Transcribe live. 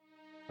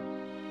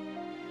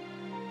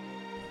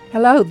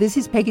Hello, this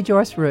is Peggy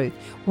Joyce Ruth.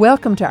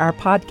 Welcome to our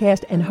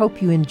podcast and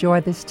hope you enjoy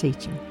this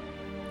teaching.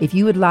 If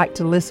you would like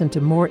to listen to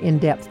more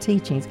in-depth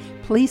teachings,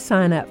 please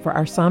sign up for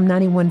our Psalm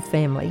 91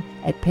 family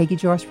at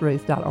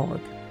peggyjoyceruth.org.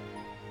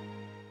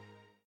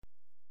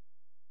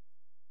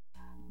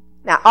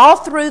 Now, all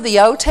through the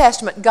Old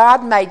Testament,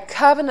 God made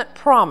covenant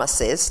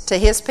promises to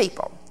His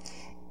people.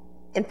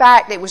 In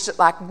fact, it was just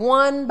like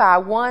one by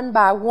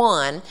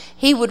one,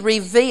 He would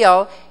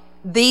reveal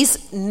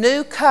these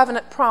new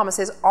covenant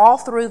promises all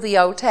through the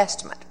Old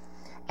Testament.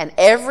 And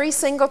every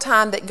single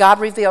time that God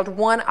revealed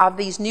one of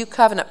these new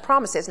covenant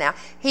promises, now,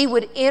 He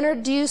would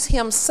introduce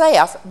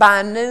Himself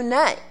by a new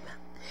name.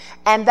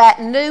 And that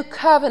new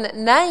covenant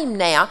name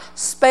now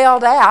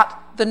spelled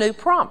out the new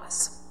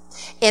promise.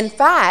 In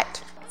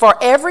fact, for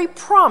every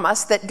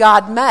promise that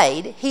God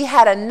made, He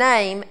had a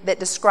name that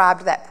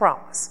described that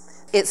promise.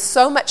 It's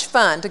so much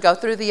fun to go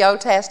through the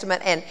Old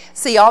Testament and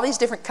see all these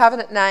different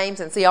covenant names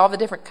and see all the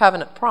different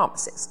covenant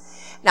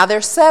promises. Now,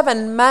 there's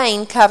 7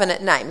 main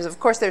covenant names. Of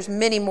course, there's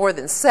many more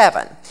than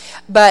 7,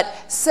 but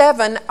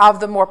 7 of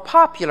the more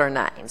popular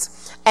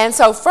names. And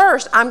so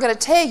first, I'm going to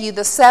tell you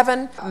the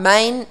 7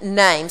 main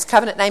names,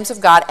 covenant names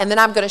of God, and then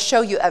I'm going to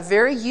show you a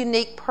very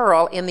unique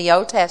pearl in the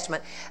Old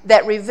Testament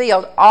that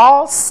revealed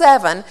all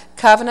 7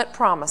 covenant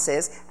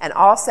promises and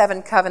all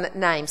 7 covenant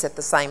names at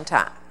the same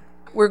time.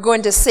 We're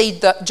going to see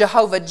the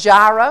Jehovah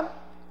Jireh,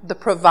 the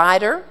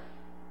provider.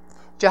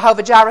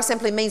 Jehovah Jireh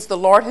simply means the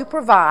Lord who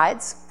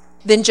provides.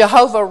 Then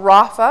Jehovah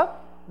Rapha,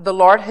 the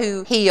Lord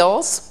who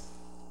heals.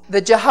 The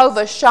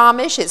Jehovah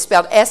Shamash, it's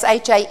spelled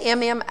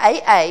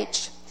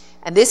S-H-A-M-M-A-H,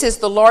 and this is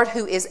the Lord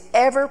who is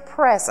ever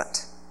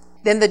present.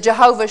 Then the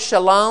Jehovah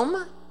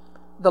Shalom,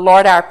 the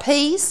Lord our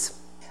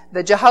peace.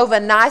 The Jehovah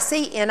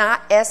Nissi,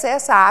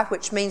 N-I-S-S-I,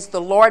 which means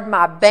the Lord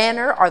my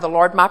banner or the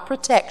Lord my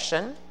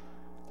protection.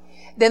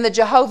 Then the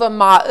Jehovah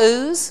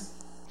Ma'uz,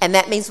 and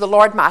that means the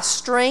Lord my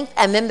strength.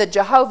 And then the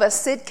Jehovah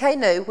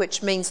Sidkenu,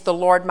 which means the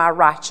Lord my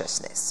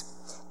righteousness.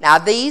 Now,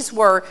 these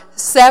were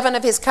 7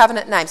 of His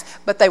covenant names,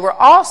 but they were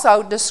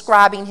also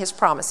describing His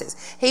promises.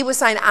 He was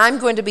saying, I'm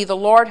going to be the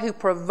Lord who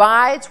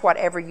provides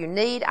whatever you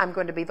need. I'm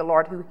going to be the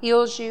Lord who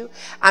heals you.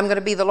 I'm going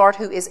to be the Lord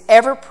who is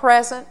ever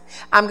present.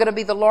 I'm going to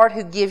be the Lord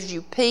who gives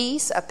you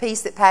peace, a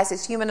peace that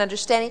passes human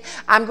understanding.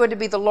 I'm going to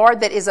be the Lord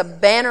that is a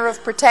banner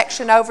of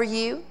protection over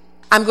you.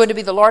 I'm going to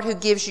be the Lord who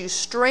gives you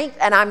strength,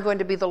 and I'm going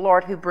to be the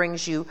Lord who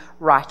brings you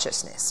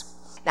righteousness.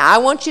 Now, I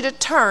want you to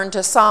turn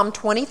to Psalm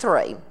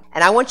 23,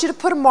 and I want you to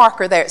put a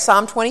marker there at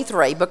Psalm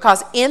 23,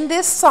 because in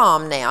this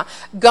psalm now,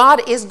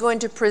 God is going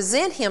to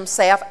present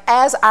Himself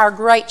as our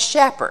great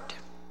shepherd.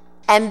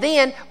 And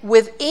then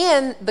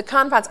within the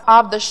confines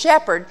of the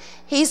shepherd,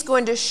 He's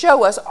going to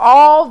show us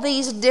all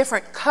these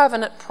different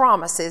covenant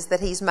promises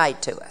that He's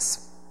made to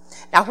us.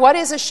 Now, what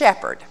is a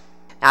shepherd?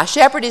 Now, a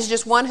shepherd is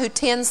just one who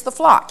tends the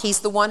flock.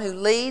 He's the one who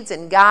leads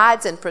and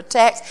guides and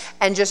protects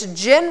and just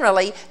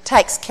generally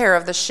takes care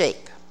of the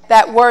sheep.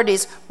 That word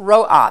is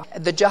ro'ah.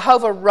 The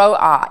Jehovah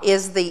ro'ah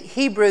is the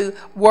Hebrew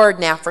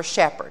word now for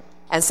shepherd.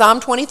 And Psalm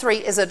 23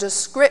 is a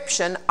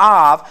description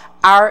of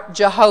our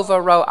Jehovah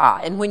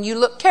ro'ah. And when you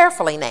look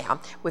carefully now,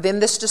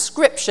 within this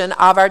description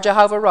of our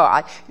Jehovah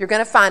ro'ah, you're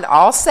going to find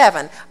all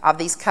 7 of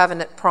these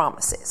covenant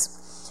promises.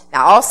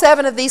 Now, all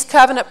 7 of these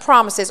covenant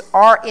promises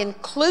are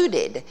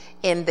included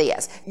in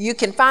this. You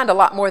can find a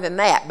lot more than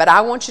that, but I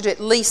want you to at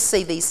least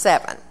see these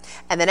 7.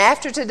 And then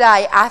after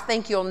today, I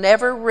think you'll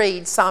never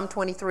read Psalm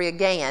 23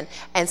 again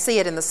and see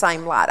it in the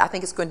same light. I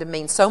think it's going to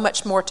mean so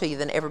much more to you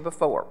than ever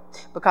before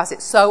because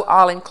it's so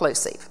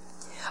all-inclusive.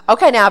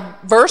 Okay, now,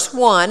 verse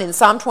 1 in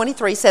Psalm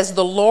 23 says,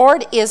 "The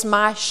Lord is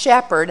my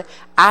shepherd,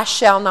 I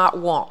shall not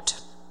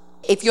want."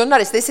 If you'll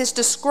notice, this is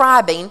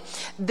describing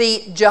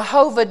the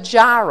Jehovah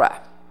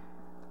Jireh,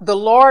 the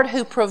Lord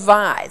who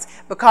provides,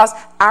 because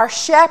our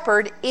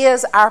shepherd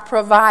is our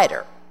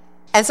provider.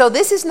 And so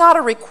this is not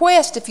a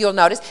request, if you'll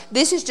notice.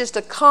 This is just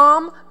a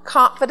calm,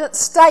 confident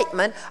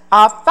statement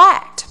of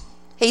fact.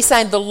 He's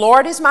saying, the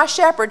Lord is my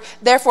shepherd,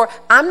 therefore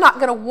I'm not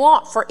going to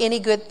want for any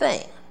good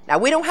thing. Now,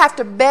 we don't have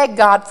to beg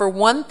God for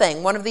one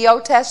thing. One of the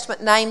Old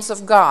Testament names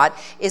of God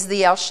is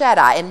the El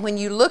Shaddai. And when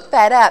you look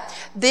that up,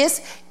 this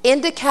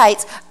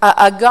indicates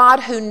a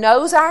God who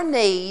knows our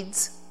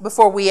needs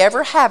before we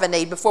ever have a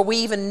need, before we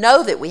even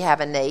know that we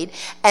have a need,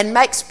 and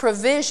makes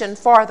provision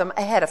for them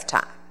ahead of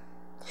time.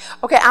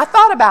 Okay, I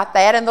thought about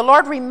that, and the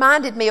Lord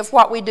reminded me of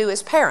what we do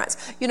as parents.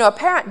 You know, a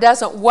parent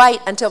doesn't wait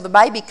until the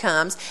baby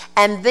comes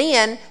and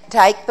then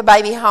take the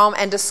baby home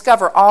and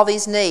discover all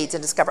these needs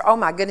and discover, oh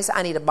my goodness,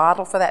 I need a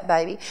bottle for that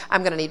baby.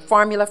 I'm going to need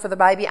formula for the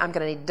baby. I'm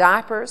going to need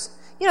diapers.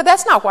 You know,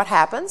 that's not what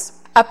happens.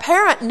 A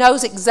parent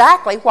knows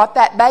exactly what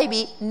that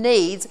baby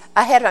needs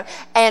ahead of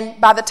time.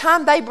 And by the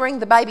time they bring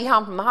the baby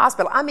home from the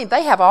hospital, I mean,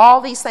 they have all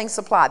these things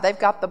supplied. They've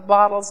got the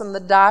bottles and the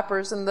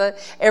diapers and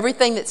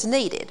everything that's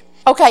needed.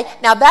 Okay,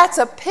 now that's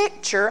a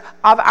picture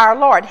of our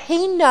Lord.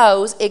 He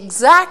knows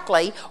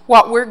exactly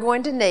what we're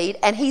going to need,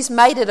 and He's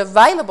made it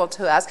available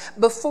to us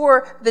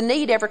before the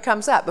need ever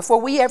comes up,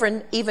 before we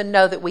ever even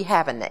know that we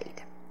have a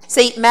need.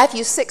 See,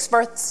 Matthew 6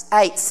 verse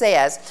 8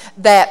 says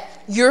that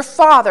your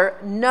Father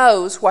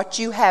knows what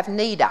you have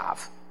need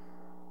of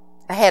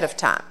ahead of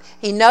time.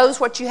 He knows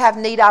what you have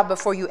need of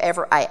before you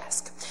ever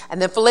ask.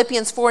 And then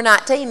Philippians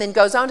 4:19 then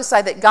goes on to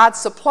say that God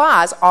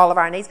supplies all of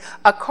our needs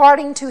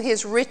according to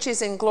His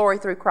riches in glory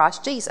through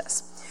Christ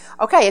Jesus.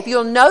 Okay, if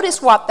you'll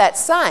notice what that's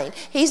saying,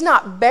 He's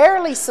not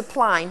barely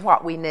supplying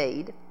what we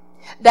need.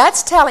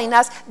 That's telling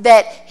us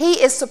that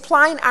He is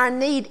supplying our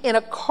need in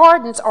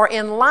accordance or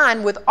in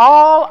line with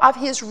all of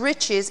His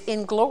riches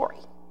in glory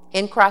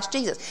in Christ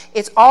Jesus.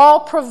 It's all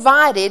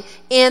provided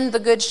in the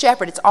Good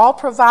Shepherd. It's all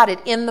provided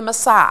in the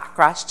Messiah,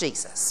 Christ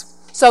Jesus.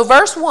 So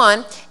verse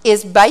 1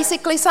 is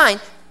basically saying,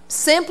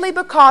 simply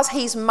because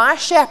He's my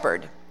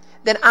shepherd,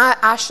 then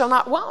I shall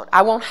not want.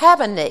 I won't have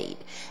a need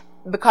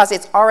because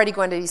it's already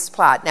going to be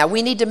supplied. Now,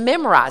 we need to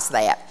memorize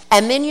that.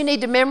 And then you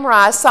need to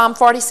memorize Psalm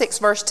 46,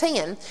 verse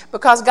 10,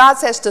 because God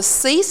says to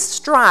cease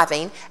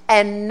striving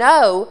and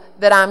know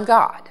that I'm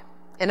God.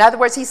 In other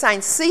words, He's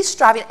saying cease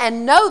striving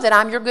and know that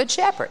I'm your good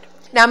shepherd.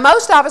 Now,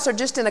 most of us are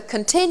just in a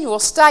continual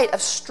state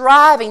of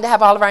striving to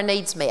have all of our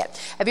needs met.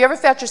 Have you ever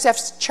felt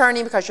yourself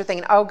churning because you're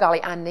thinking, oh,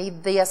 golly, I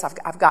need this,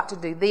 I've got to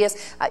do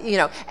this,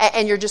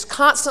 and you're just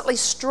constantly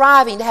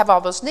striving to have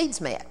all those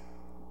needs met.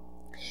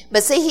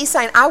 But see, He's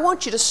saying, I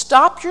want you to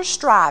stop your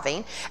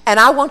striving, and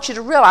I want you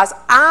to realize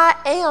I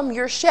am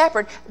your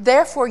shepherd,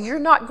 therefore you're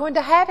not going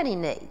to have any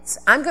needs.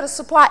 I'm going to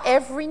supply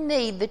every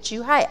need that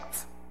you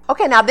have.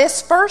 Okay, now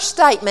this first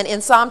statement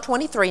in Psalm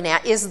 23 now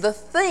is the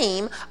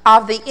theme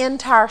of the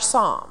entire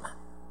psalm.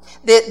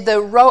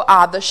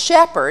 The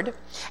shepherd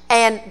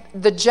and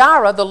the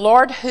Jireh, the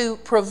Lord who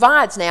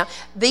provides now,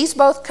 these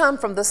both come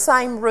from the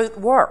same root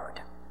word.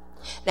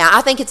 Now,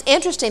 I think it's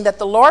interesting that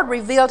the Lord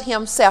revealed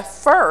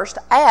Himself first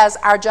as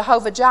our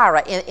Jehovah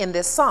Jireh in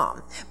this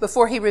psalm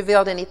before He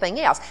revealed anything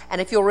else.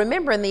 And if you'll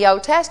remember in the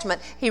Old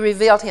Testament, He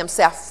revealed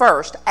Himself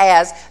first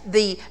as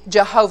the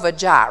Jehovah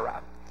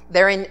Jireh.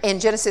 There in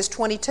Genesis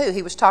 22,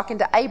 He was talking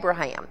to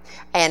Abraham,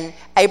 and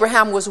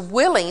Abraham was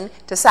willing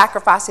to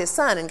sacrifice his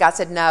son, and God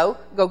said, no,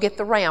 go get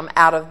the ram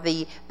out of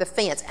the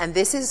fence. And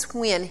this is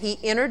when He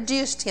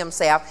introduced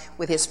Himself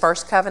with His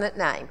first covenant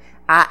name,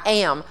 I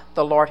am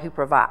the Lord who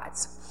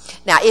provides.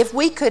 Now, if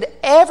we could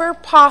ever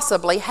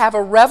possibly have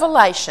a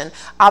revelation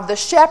of the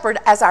shepherd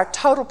as our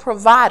total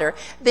provider,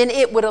 then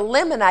it would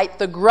eliminate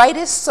the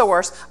greatest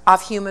source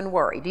of human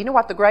worry. Do you know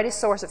what the greatest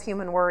source of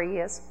human worry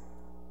is?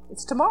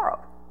 It's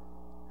tomorrow.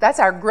 That's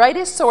our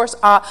greatest source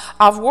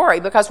of worry,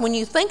 because when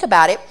you think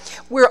about it,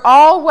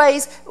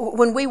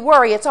 when we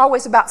worry, it's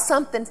always about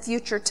something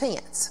future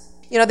tense.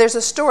 You know, there's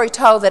a story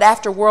told that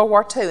after World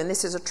War II, and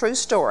this is a true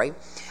story,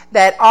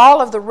 that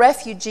all of the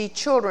refugee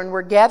children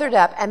were gathered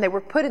up and they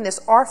were put in this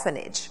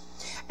orphanage.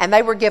 And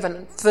they were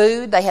given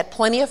food. They had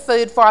plenty of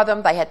food for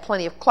them. They had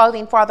plenty of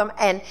clothing for them.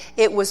 And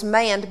it was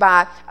manned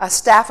by a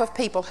staff of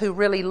people who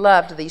really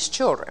loved these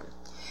children.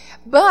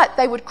 But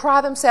they would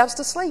cry themselves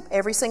to sleep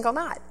every single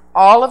night.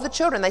 All of the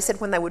children, they said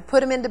when they would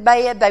put them into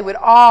bed, they would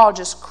all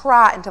just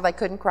cry until they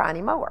couldn't cry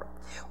anymore.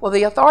 Well,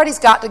 the authorities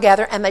got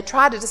together and they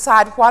tried to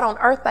decide what on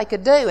earth they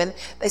could do. And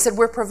they said,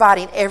 we're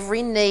providing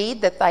every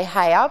need that they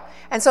have.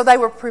 And so they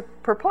were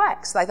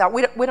perplexed. They thought,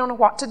 we don't know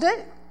what to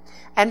do.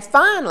 And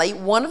finally,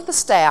 one of the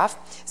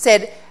staff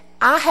said,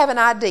 I have an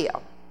idea.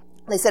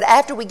 They said,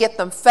 after we get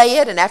them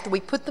fed and after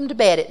we put them to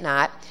bed at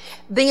night,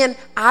 then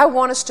I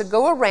want us to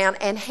go around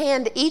and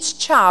hand each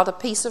child a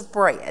piece of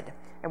bread.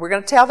 And we're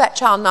going to tell that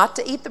child not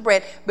to eat the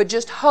bread, but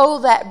just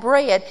hold that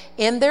bread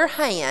in their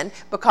hand,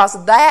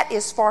 because that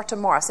is for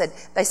tomorrow.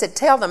 They said,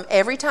 tell them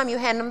every time you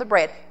hand them the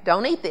bread,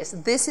 don't eat this.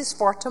 This is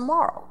for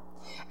tomorrow.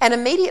 And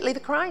immediately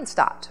the crying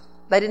stopped.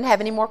 They didn't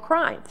have any more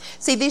crying.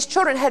 See, these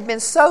children had been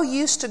so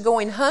used to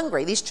going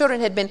hungry. These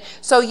children had been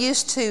so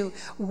used to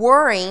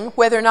worrying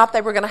whether or not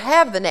they were going to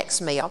have the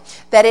next meal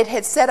that it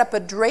had set up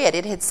a dread.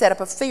 It had set up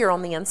a fear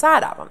on the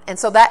inside of them. And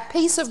so that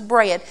piece of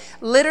bread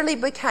literally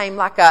became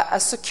like a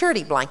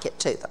security blanket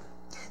to them.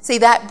 See,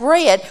 that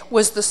bread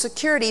was the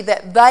security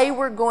that they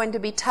were going to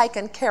be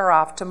taken care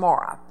of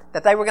tomorrow,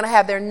 that they were going to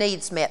have their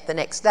needs met the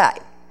next day.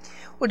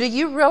 Well, do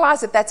you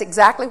realize that that's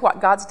exactly what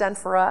God's done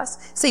for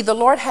us? See, the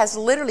Lord has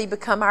literally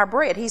become our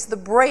bread. He's the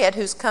bread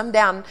who's come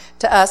down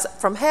to us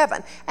from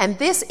heaven. And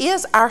this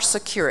is our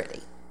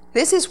security.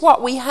 This is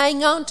what we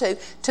hang on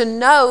to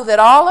know that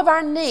all of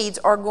our needs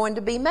are going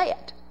to be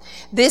met.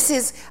 This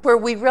is where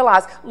we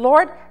realize,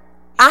 Lord,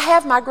 I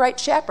have my great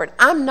shepherd.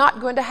 I'm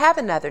not going to have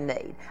another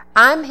need.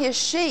 I'm His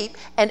sheep,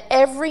 and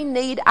every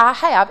need I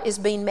have is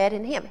being met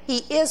in Him.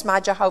 He is my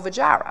Jehovah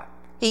Jireh.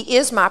 He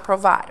is my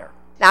provider.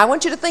 Now, I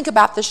want you to think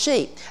about the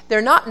sheep. They're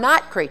not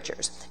night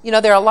creatures. You know,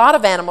 there are a lot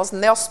of animals,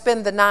 and they'll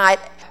spend the night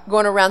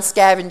going around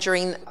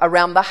scavenging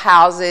around the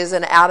houses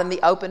and out in the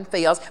open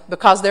fields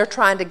because they're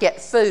trying to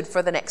get food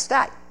for the next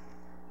day.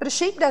 But a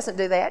sheep doesn't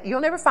do that. You'll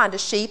never find a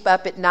sheep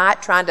up at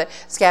night trying to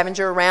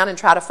scavenge around and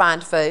try to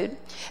find food.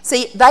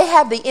 See, they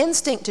have the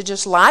instinct to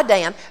just lie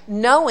down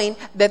knowing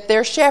that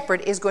their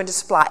shepherd is going to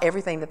supply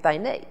everything that they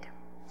need.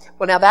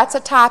 Well, now that's a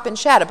type and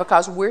shadow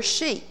because we're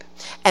sheep.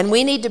 And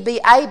we need to be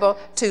able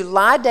to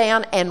lie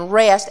down and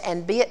rest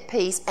and be at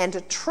peace and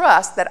to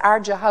trust that our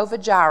Jehovah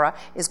Jireh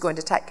is going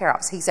to take care of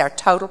us. He's our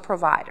total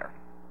provider.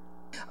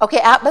 Okay,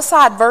 out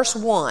beside verse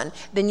 1,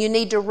 then you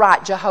need to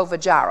write Jehovah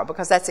Jireh,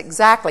 because that's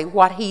exactly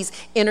what he's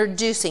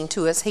introducing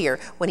to us here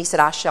when he said,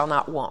 I shall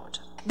not want.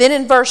 Then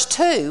in verse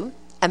 2,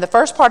 and the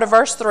first part of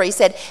verse 3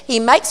 said, He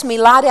makes me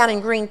lie down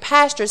in green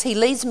pastures. He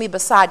leads me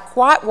beside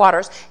quiet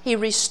waters. He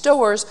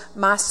restores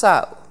my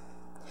soul.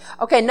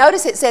 Okay,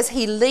 notice it says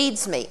He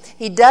leads me.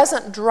 He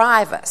doesn't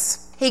drive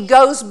us. He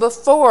goes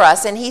before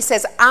us and He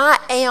says, I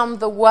am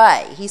the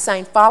way. He's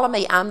saying, follow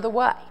me, I'm the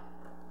way.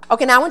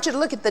 Okay, now I want you to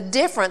look at the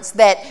difference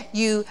that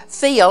you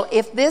feel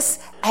if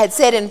this had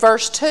said in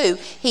verse 2,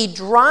 He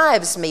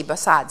drives me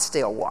beside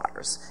still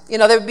waters. You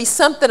know, there would be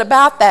something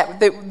about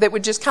that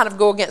would just kind of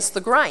go against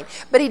the grain.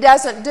 But He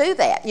doesn't do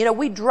that. You know,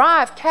 we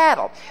drive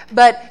cattle.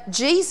 But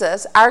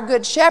Jesus, our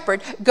good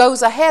shepherd,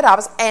 goes ahead of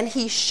us and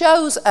He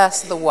shows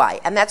us the way.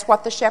 And that's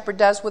what the shepherd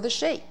does with the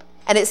sheep.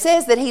 And it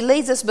says that He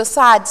leads us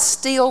beside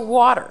still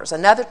waters.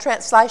 Another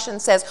translation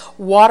says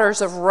waters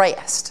of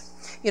rest.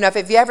 You know, if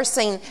you've ever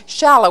seen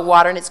shallow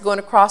water and it's going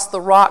across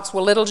the rocks,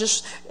 well, it'll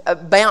just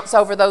bounce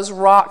over those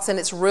rocks and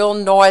it's real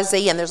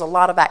noisy and there's a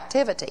lot of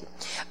activity.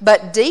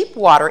 But deep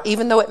water,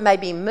 even though it may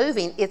be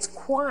moving, it's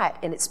quiet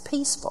and it's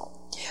peaceful.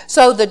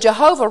 So the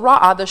Jehovah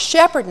Ra'ah, the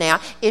shepherd now,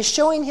 is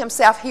showing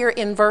Himself here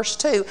in verse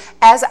 2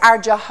 as our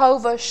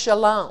Jehovah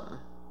Shalom,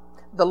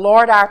 the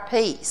Lord our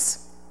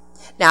peace.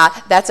 Now,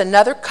 that's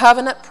another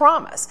covenant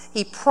promise.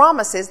 He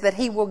promises that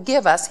He will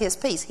give us His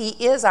peace. He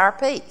is our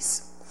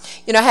peace.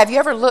 You know, have you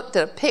ever looked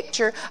at a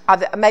picture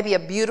of maybe a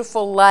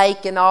beautiful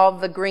lake and all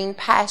the green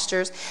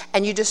pastures,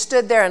 and you just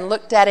stood there and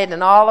looked at it,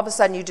 and all of a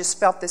sudden you just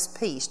felt this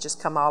peace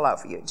just come all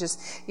over you? It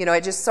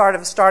just sort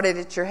of started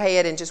at your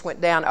head and just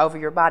went down over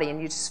your body,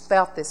 and you just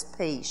felt this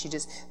peace. You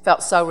just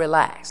felt so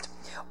relaxed.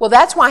 Well,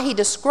 that's why He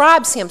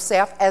describes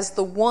Himself as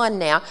the one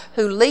now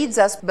who leads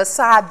us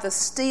beside the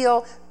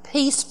still,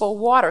 peaceful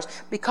waters,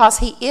 because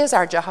He is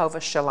our Jehovah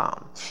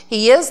Shalom.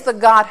 He is the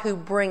God who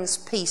brings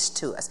peace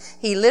to us.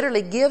 He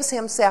literally gives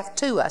Himself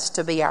to us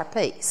to be our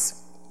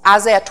peace.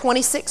 Isaiah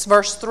 26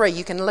 verse 3,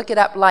 you can look it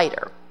up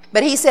later.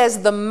 But He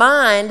says, the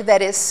mind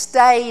that is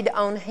stayed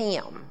on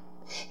Him,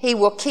 He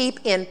will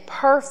keep in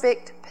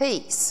perfect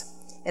peace.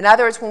 In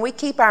other words, when we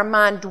keep our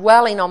mind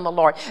dwelling on the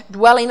Lord,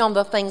 dwelling on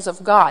the things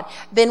of God,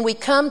 then we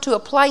come to a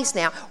place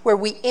now where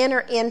we enter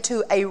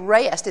into a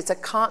rest. It's a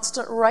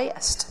constant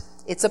rest.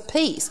 It's a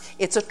peace.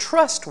 It's a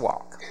trust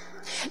walk.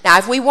 Now,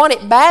 if we want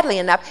it badly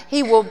enough,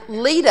 He will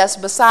lead us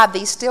beside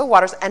these still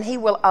waters and He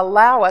will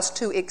allow us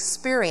to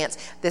experience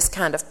this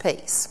kind of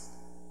peace.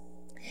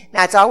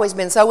 Now, it's always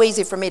been so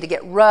easy for me to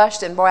get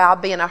rushed, and boy, I'll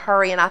be in a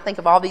hurry and I think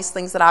of all these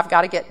things that I've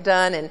got to get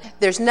done, and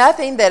there's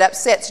nothing that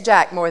upsets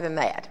Jack more than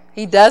that.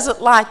 He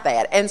doesn't like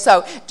that. And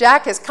so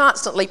Jack has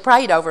constantly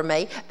prayed over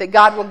me that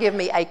God will give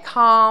me a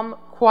calm,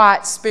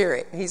 quiet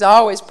spirit. He's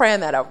always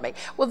praying that over me.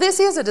 Well, this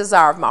is a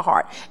desire of my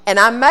heart, and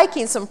I'm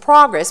making some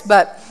progress,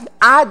 but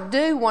I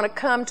do want to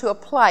come to a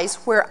place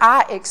where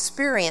I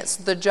experience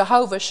the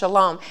Jehovah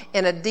Shalom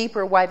in a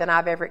deeper way than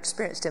I've ever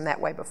experienced Him that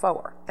way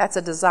before. That's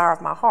a desire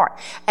of my heart.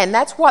 And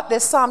that's what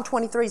this Psalm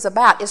 23 is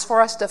about, is for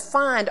us to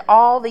find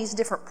all these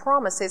different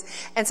promises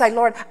and say,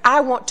 Lord, I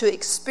want to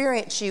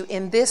experience You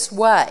in this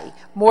way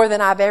more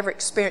than I've ever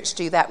experienced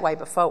You that way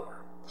before.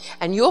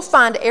 And you'll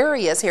find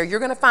areas here, you're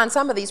going to find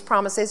some of these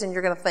promises and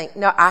you're going to think,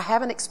 no, I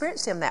haven't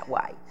experienced Him that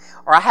way.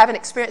 Or I haven't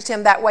experienced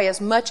Him that way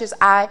as much as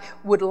I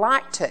would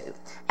like to.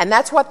 And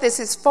that's what this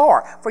is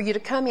for you to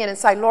come in and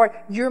say, Lord,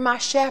 You're my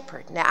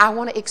shepherd. Now I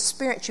want to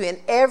experience You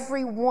in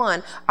every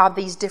one of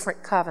these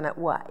different covenant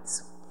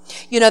ways.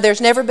 You know,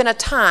 there's never been a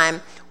time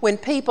when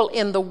people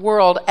in the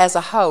world as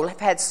a whole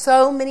have had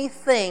so many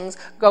things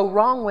go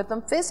wrong with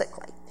them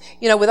physically.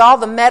 You know, with all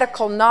the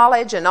medical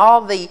knowledge and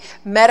all the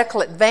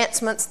medical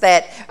advancements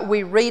that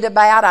we read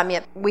about, I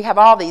mean, we have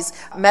all these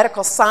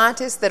medical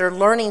scientists that are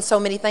learning so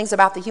many things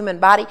about the human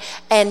body,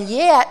 and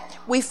yet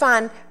we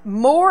find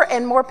more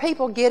and more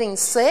people getting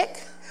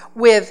sick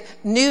with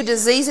new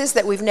diseases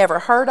that we've never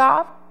heard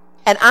of.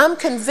 And I'm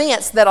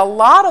convinced that a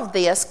lot of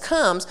this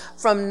comes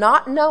from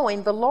not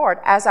knowing the Lord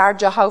as our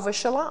Jehovah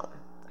Shalom.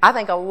 I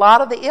think a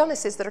lot of the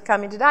illnesses that are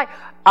coming today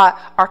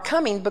are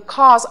coming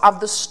because of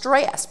the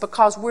stress,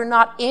 because we're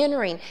not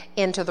entering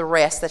into the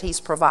rest that He's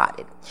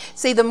provided.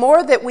 See, the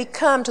more that we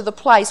come to the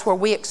place where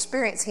we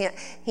experience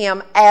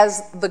Him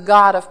as the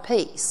God of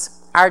peace,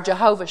 our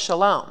Jehovah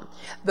Shalom,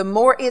 the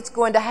more it's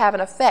going to have an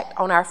effect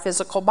on our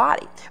physical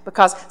body.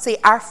 Because, see,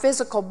 our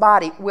physical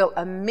body will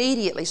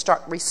immediately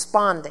start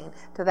responding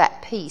to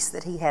that peace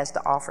that He has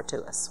to offer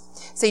to us.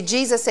 See,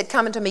 Jesus said,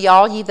 come unto me,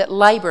 all ye that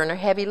labor and are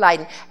heavy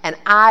laden, and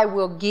I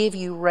will give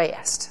you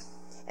rest.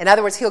 In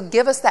other words, He'll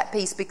give us that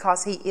peace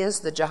because He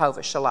is the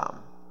Jehovah Shalom.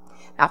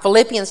 Now,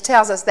 Philippians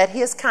tells us that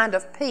His kind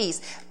of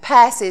peace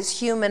passes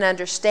human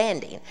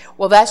understanding.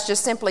 Well, that's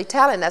just simply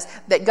telling us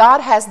that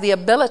God has the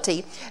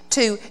ability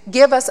to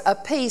give us a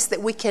peace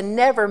that we can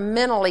never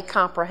mentally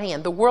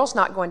comprehend. The world's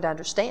not going to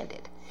understand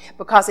it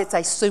because it's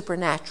a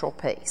supernatural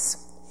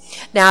peace.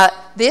 Now,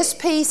 this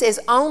peace is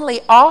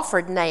only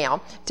offered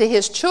now to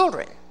his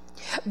children.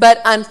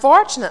 But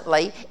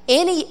unfortunately,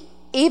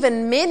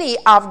 even many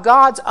of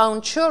God's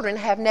own children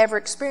have never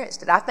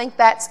experienced it. I think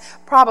that's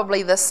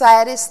probably the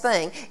saddest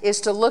thing,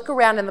 is to look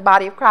around in the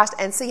body of Christ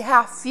and see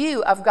how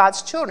few of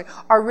God's children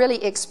are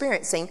really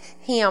experiencing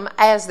him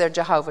as their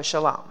Jehovah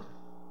Shalom.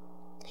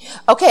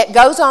 Okay, it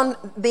goes on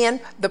then,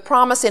 the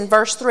promise in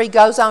verse 3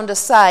 goes on to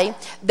say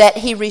that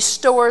he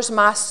restores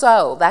my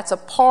soul. That's a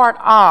part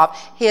of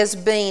his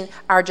being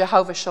our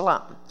Jehovah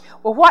Shalom.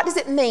 Well, what does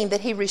it mean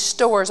that he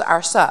restores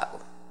our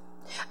soul?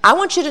 I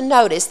want you to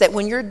notice that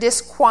when you're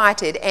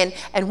disquieted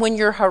and when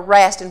you're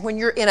harassed and when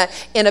you're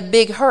in a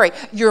big hurry,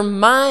 your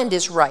mind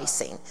is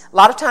racing. A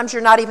lot of times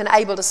you're not even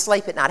able to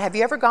sleep at night. Have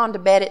you ever gone to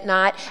bed at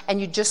night and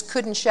you just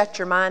couldn't shut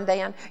your mind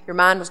down? Your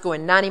mind was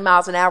going 90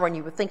 miles an hour and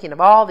you were thinking of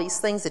all these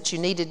things that you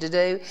needed to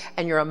do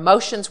and your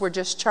emotions were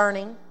just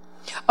churning?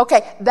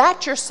 Okay,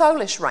 that's your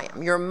soulish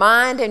realm. Your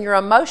mind and your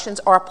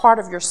emotions are a part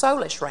of your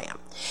soulish realm.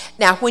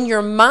 Now, when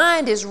your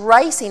mind is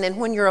racing and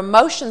when your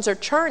emotions are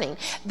churning,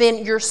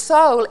 then your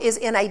soul is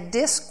in a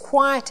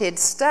disquieted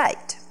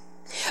state.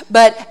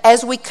 But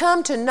as we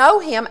come to know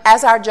him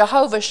as our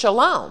Jehovah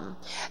Shalom,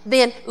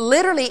 then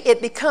literally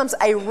it becomes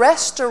a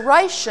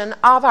restoration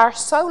of our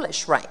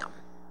soulish realm.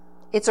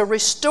 It's a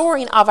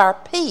restoring of our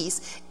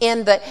peace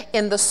in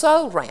the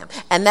soul realm.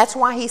 And that's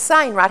why he's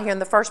saying right here in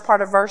the first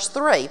part of verse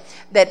 3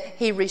 that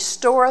he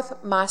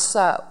restoreth my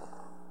soul.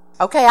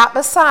 Okay, out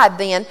beside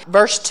then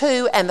verse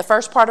 2 and the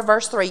first part of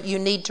verse 3, you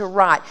need to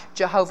write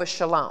Jehovah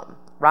Shalom.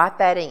 Write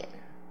that in.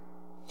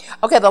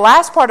 Okay, the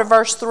last part of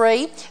verse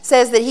 3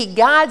 says that he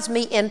guides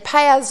me in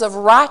paths of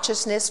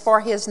righteousness for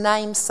his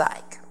name's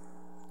sake.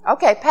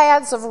 Okay,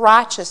 paths of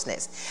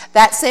righteousness.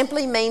 That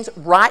simply means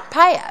right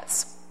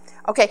paths.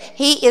 Okay,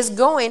 he is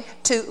going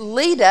to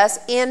lead us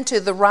into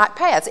the right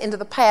paths, into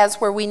the paths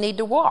where we need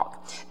to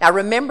walk. Now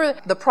remember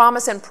the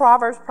promise in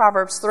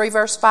Proverbs 3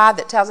 verse 5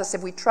 that tells us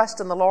if we trust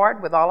in the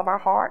Lord with all of our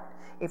heart,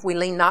 if we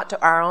lean not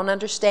to our own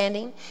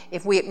understanding,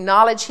 if we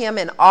acknowledge him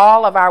in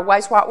all of our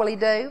ways, what will he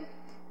do?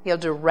 He'll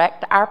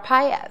direct our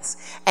paths.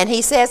 And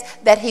he says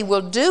that he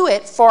will do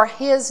it for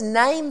his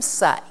name's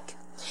sake.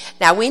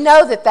 Now, we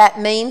know that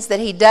means that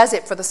he does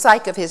it for the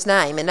sake of his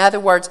name. In other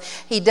words,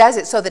 he does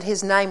it so that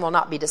his name will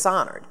not be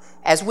dishonored.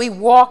 As we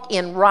walk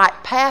in right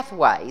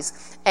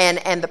pathways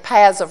and the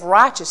paths of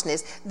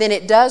righteousness, then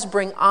it does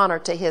bring honor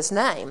to his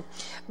name.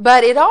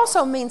 But it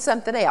also means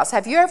something else.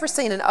 Have you ever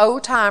seen an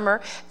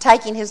old-timer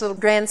taking his little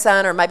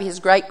grandson or maybe his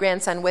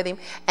great-grandson with him,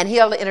 and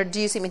he'll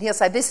introduce him and he'll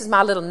say, "This is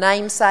my little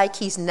namesake.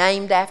 He's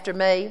named after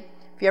me."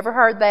 You ever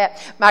heard that?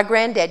 My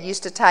granddad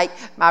used to take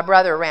my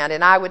brother around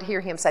and I would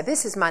hear him say,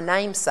 "This is my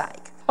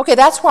namesake." Okay,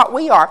 that's what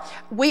we are.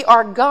 We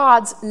are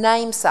God's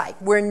namesake.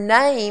 We're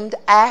named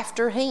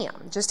after him,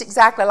 just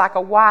exactly like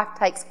a wife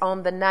takes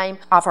on the name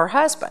of her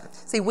husband.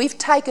 See, we've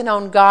taken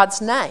on God's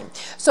name.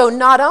 So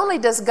not only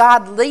does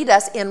God lead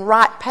us in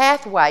right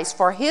pathways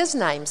for his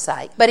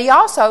namesake, but he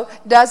also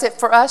does it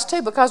for us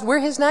too because we're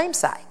his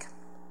namesake.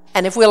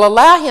 And if we'll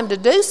allow him to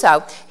do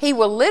so, he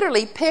will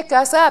literally pick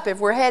us up if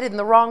we're headed in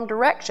the wrong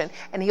direction,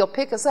 and he'll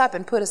pick us up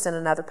and put us in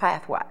another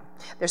pathway.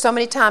 There's so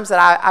many times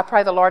that I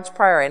pray the Lord's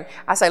Prayer, and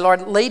I say,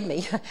 "Lord, lead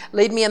me.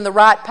 Lead me in the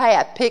right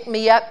path. Pick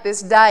me up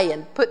this day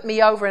and put me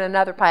over in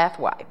another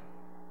pathway."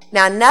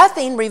 Now,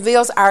 nothing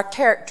reveals our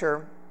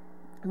character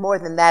more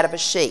than that of a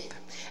sheep.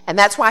 And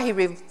that's why he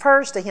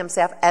refers to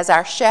himself as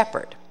our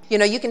shepherd. You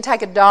know, you can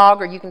take a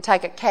dog or you can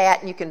take a cat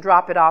and you can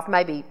drop it off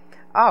maybe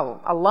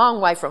a long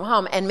way from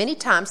home, and many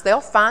times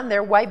they'll find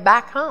their way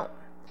back home.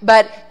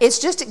 But it's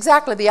just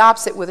exactly the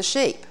opposite with a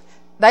sheep.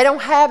 They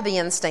don't have the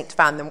instinct to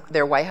find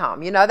their way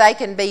home. You know, they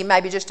can be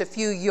maybe just a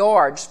few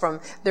yards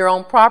from their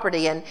own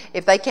property, and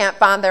if they can't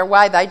find their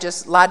way, they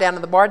just lie down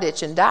in the bar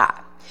ditch and die.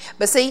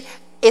 But see,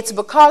 it's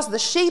because the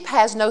sheep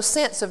has no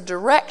sense of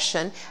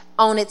direction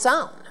on its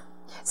own.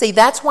 See,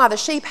 that's why the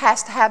sheep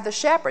has to have the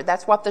shepherd.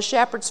 That's what the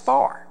shepherd's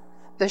for.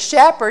 The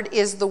shepherd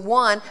is the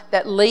one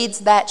that leads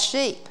that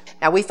sheep.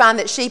 Now, we find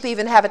that sheep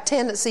even have a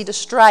tendency to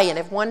stray, and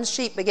if one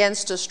sheep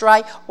begins to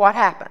stray, what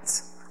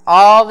happens?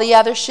 All the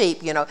other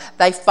sheep, you know,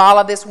 they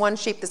follow this one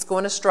sheep that's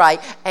going astray,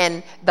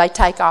 and they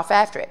take off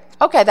after it.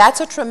 Okay,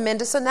 that's a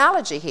tremendous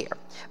analogy here,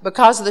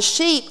 because the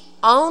sheep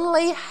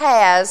only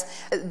has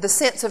the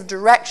sense of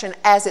direction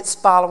as it's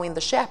following the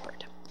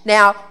shepherd.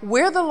 Now,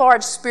 we're the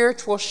Lord's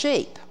spiritual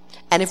sheep,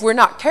 and if we're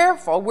not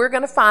careful, we're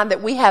going to find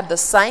that we have the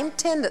same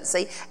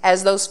tendency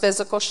as those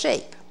physical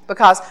sheep,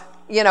 because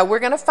you know, we're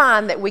going to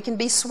find that we can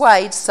be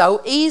swayed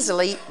so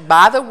easily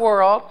by the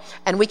world,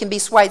 and we can be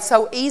swayed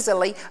so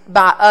easily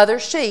by other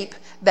sheep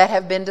that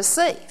have been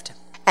deceived.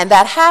 And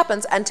that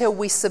happens until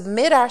we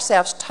submit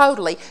ourselves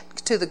totally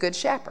to the Good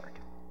Shepherd,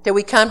 till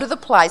we come to the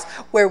place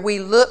where we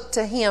look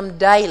to him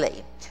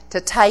daily to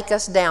take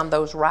us down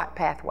those right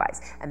pathways.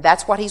 And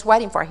that's what he's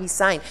waiting for. He's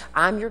saying,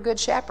 "I'm your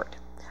Good Shepherd.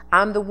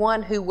 I'm the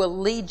one who will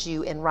lead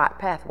you in right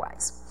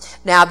pathways."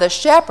 Now, the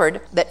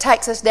shepherd that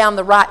takes us down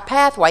the right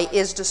pathway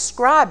is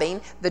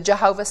describing the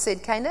Jehovah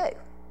Sidkenu.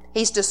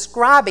 He's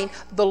describing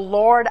the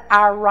Lord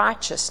our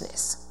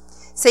righteousness.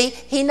 See,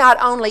 He not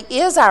only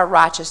is our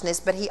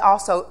righteousness, but He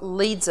also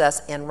leads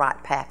us in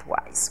right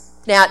pathways.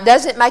 Now,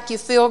 doesn't it make you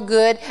feel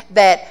good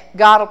that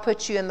God will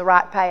put you in the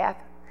right path?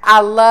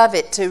 I love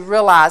it to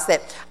realize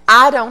that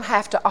I don't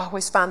have to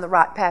always find the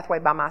right pathway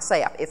by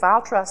myself. If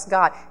I'll trust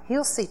God,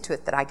 He'll see to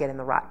it that I get in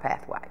the right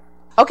pathway.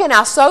 Okay,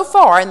 now so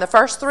far in the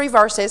first 3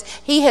 verses,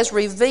 He has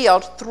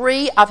revealed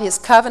 3 of His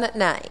covenant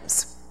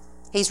names.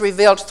 He's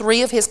revealed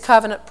 3 of His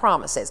covenant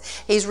promises.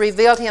 He's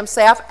revealed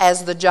Himself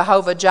as the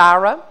Jehovah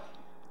Jireh.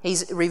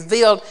 He's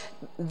revealed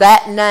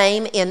that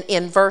name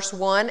in verse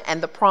 1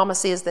 and the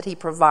promise is that He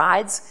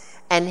provides.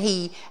 And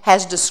He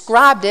has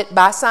described it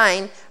by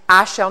saying,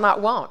 I shall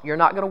not want. You're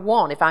not going to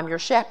want if I'm your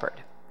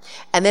shepherd.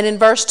 And then in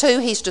verse 2,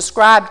 He's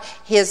described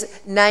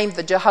His name,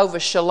 the Jehovah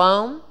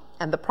Shalom,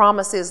 and the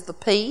promise is the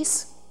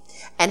peace.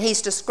 And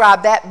He's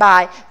described that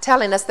by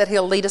telling us that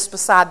He'll lead us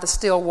beside the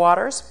still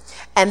waters.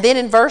 And then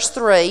in verse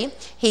 3,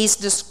 He's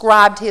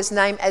described His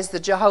name as the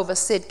Jehovah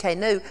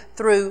Sidkenu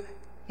through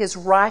His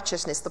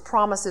righteousness. The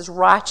promise is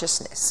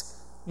righteousness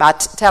by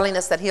telling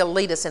us that He'll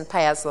lead us in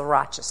paths of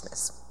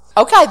righteousness.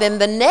 Okay, then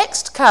the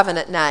next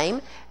covenant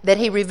name that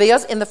He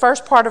reveals in the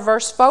first part of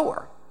verse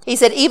 4. He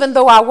said, even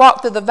though I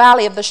walk through the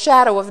valley of the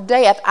shadow of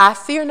death, I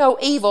fear no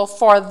evil,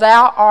 for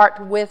Thou art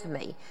with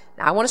me.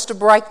 Now, I want us to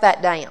break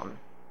that down.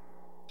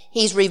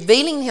 He's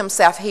revealing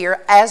Himself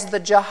here as the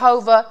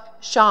Jehovah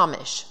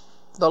Shamash,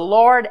 the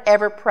Lord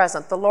ever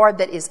present, the Lord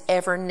that is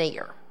ever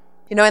near.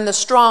 You know, in the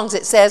Strongs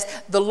it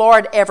says, the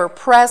Lord ever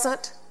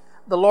present,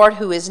 the Lord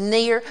who is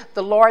near,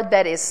 the Lord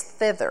that is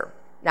thither.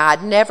 Now,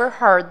 I'd never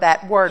heard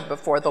that word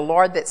before, the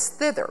Lord that's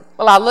thither.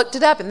 Well, I looked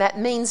it up, and that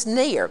means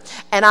near.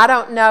 And I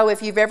don't know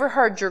if you've ever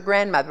heard your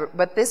grandmother,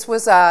 but this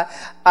was a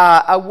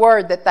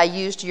word that they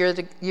used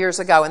years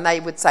ago, and they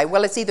would say,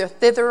 well, it's either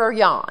thither or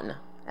yon.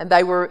 And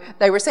they were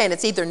saying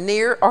it's either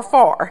near or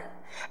far.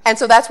 And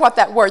so that's what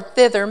that word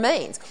thither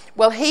means.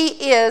 Well,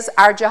 He is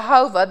our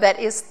Jehovah that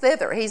is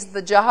thither. He's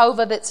the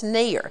Jehovah that's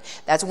near.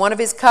 That's one of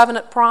His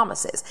covenant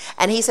promises.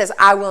 And He says,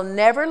 I will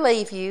never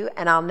leave you,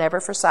 and I'll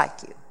never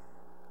forsake you.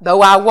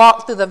 Though I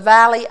walk through the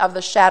valley of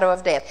the shadow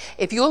of death.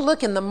 If you'll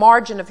look in the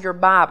margin of your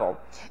Bible,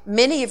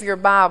 many of your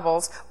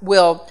Bibles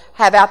will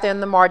have out there in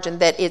the margin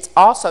that it's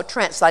also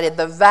translated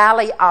the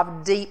valley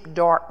of deep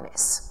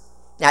darkness.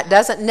 Now, it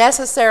doesn't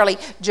necessarily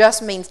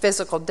just mean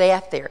physical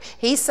death there.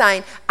 He's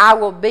saying, I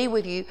will be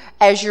with you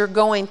as you're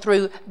going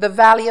through the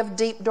valley of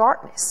deep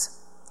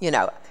darkness. You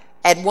know,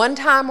 at one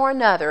time or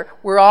another,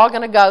 we're all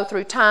going to go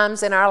through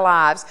times in our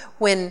lives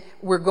when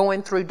we're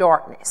going through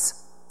darkness.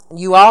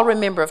 You all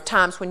remember of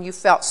times when you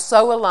felt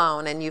so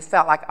alone and you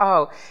felt like,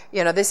 oh,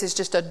 you know, this is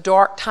just a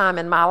dark time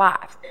in my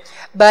life.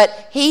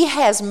 But He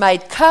has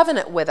made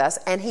covenant with us,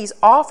 and He's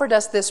offered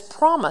us this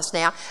promise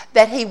now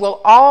that He will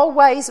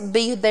always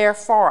be there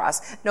for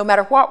us, no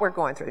matter what we're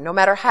going through, no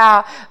matter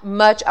how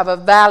much of a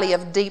valley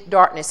of deep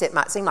darkness it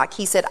might seem like.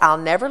 He said, I'll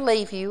never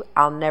leave you,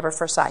 I'll never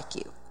forsake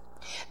you.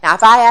 Now,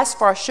 if I ask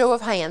for a show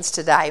of hands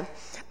today,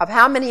 of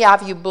how many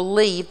of you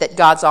believe that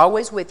God's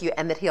always with you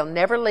and that He'll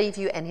never leave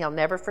you and He'll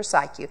never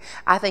forsake you,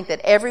 I think that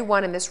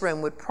everyone in this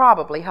room would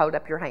probably hold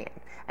up your hand.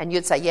 And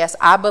you'd say, yes,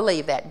 I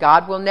believe that.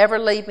 God will never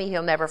leave me.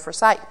 He'll never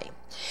forsake me.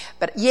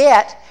 But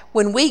yet,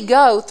 when we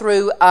go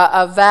through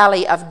a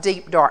valley of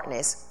deep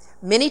darkness,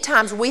 many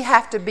times we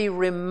have to be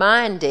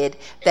reminded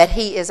that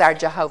He is our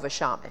Jehovah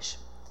Shamash.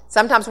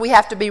 Sometimes we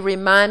have to be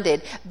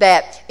reminded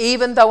that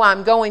even though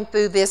I'm going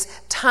through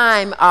this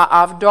time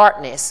of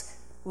darkness,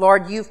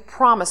 Lord, You've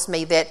promised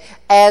me that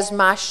as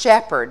my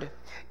shepherd,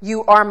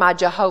 You are my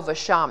Jehovah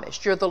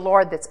Shamash. You're the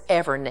Lord that's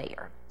ever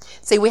near.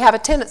 See, we have a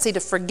tendency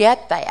to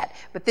forget that,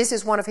 but this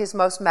is one of His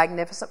most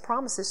magnificent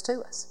promises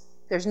to us.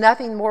 There's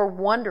nothing more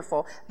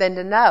wonderful than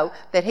to know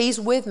that He's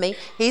with me.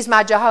 He's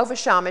my Jehovah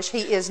Shamash.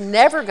 He is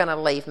never going to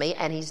leave me,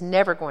 and He's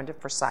never going to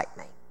forsake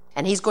me.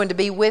 And He's going to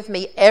be with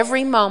me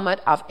every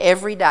moment of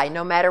every day,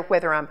 no matter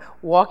whether I'm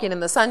walking in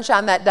the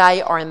sunshine that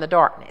day or in the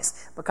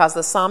darkness, because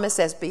the psalmist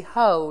says,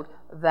 behold,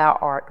 Thou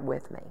art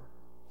with me.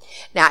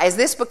 Now, as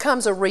this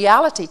becomes a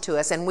reality to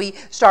us and we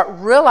start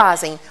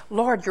realizing,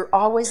 Lord, You're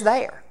always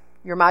there.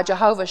 You're my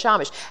Jehovah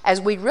Shamash. As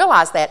we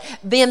realize that,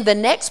 then the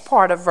next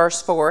part of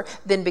verse 4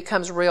 then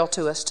becomes real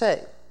to us too.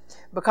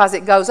 Because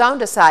it goes on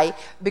to say,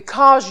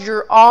 because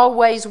You're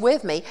always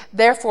with me,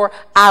 therefore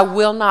I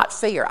will not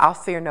fear. I'll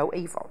fear no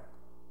evil.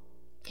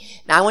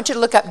 Now, I want you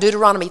to look up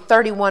Deuteronomy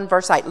 31,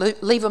 verse 8.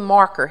 Leave a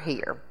marker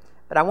here.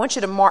 But I want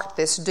you to mark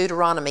this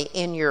Deuteronomy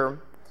in your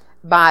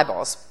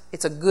Bibles.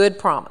 It's a good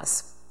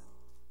promise.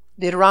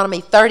 Deuteronomy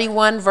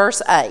 31,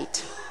 verse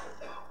 8.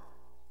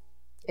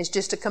 It's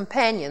just a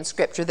companion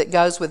scripture that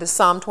goes with the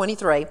Psalm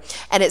 23.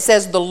 And it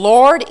says, the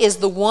Lord is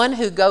the one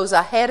who goes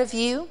ahead of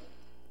you.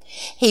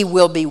 He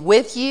will be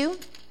with you.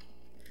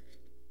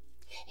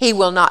 He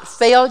will not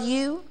fail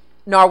you,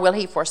 nor will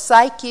He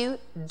forsake you.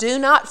 Do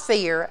not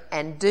fear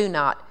and do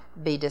not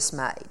be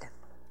dismayed.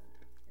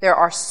 There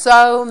are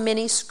so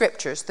many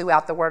scriptures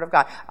throughout the Word of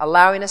God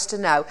allowing us to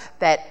know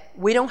that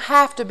we don't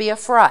have to be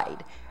afraid.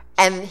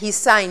 And He's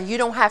saying you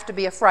don't have to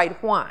be afraid.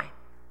 Why?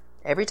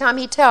 Every time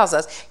He tells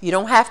us you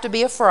don't have to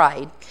be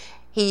afraid,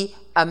 he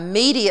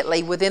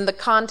immediately, within the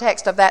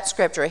context of that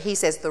scripture, he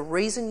says, the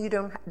reason you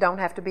don't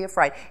have to be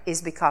afraid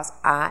is because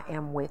I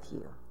am with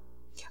you.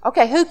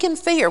 Okay, who can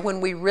fear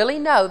when we really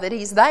know that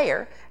he's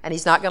there and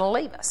he's not going to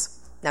leave us?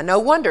 Now, no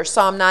wonder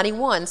Psalm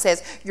 91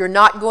 says, you're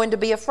not going to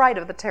be afraid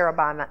of the terror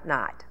by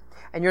night.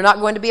 And you're not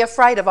going to be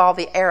afraid of all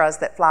the arrows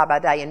that fly by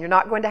day. And you're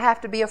not going to have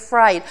to be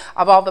afraid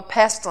of all the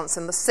pestilence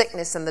and the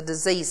sickness and the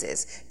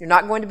diseases. You're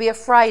not going to be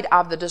afraid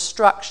of the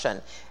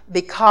destruction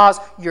because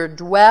you're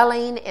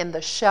dwelling in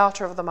the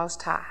shelter of the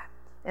Most High.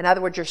 In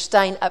other words, you're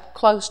staying up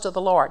close to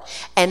the Lord.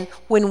 And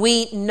when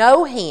we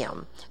know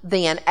him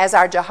then as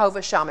our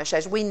Jehovah Shammah,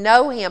 as we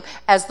know him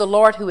as the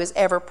Lord who is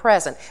ever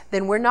present,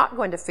 then we're not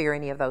going to fear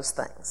any of those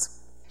things.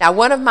 Now,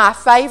 one of my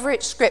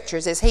favorite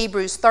scriptures is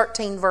Hebrews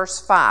 13,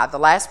 verse 5, the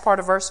last part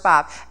of verse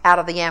 5 out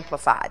of the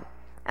Amplified.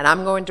 And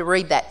I'm going to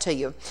read that to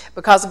you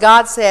because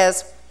God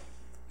says,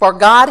 for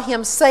God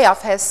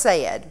himself has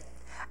said,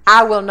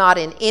 I will not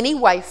in any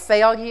way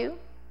fail you.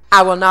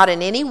 I will not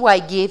in any way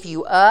give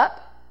you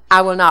up.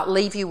 I will not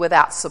leave you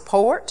without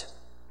support.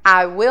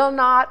 I will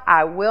not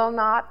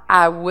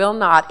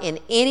in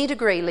any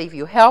degree leave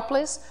you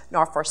helpless,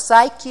 nor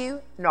forsake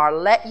you, nor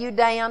let you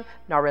down,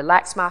 nor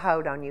relax my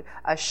hold on you.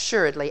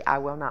 Assuredly, I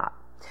will not.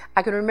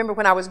 I can remember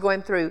when I was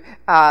going through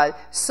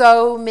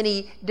so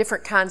many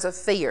different kinds of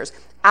fears,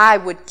 I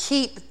would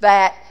keep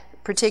that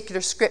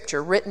particular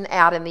scripture written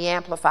out in the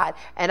Amplified,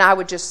 and I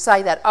would just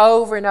say that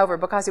over and over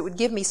because it would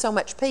give me so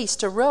much peace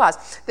to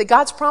realize that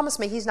God's promised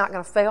me he's not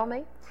going to fail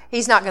me.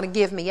 He's not going to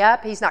give me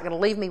up. He's not going to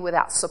leave me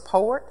without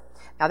support.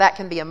 Now, that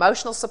can be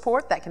emotional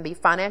support. That can be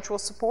financial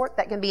support.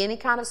 That can be any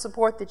kind of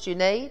support that you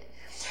need.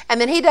 And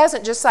then he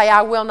doesn't just say,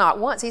 I will not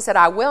once. He said,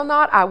 I will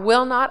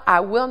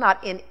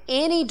not in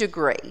any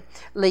degree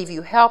leave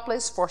you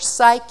helpless,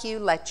 forsake you,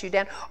 let you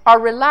down, or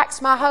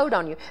relax my hold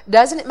on you.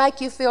 Doesn't it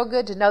make you feel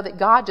good to know that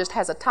God just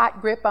has a tight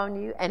grip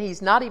on you and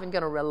he's not even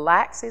going to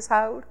relax his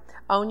hold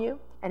on you?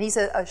 And he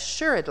said,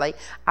 assuredly,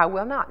 I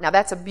will not. Now,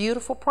 that's a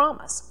beautiful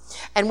promise.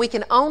 And we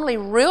can only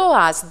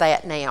realize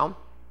that now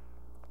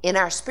in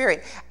our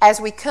spirit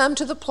as we come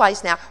to the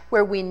place now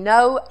where we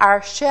know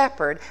our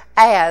shepherd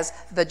as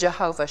the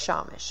Jehovah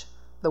Shammah,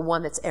 the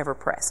one that's ever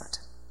present.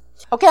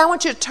 Okay, I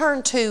want you to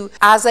turn to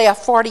Isaiah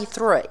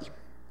 43.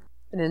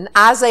 And in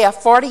Isaiah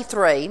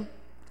 43,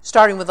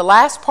 starting with the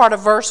last part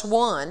of verse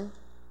 1,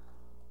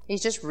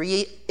 he's just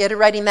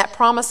reiterating that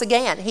promise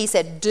again. He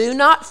said, do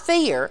not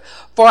fear,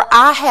 for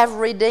I have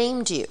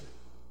redeemed you.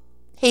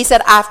 He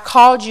said, I've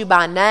called you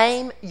by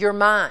name, you're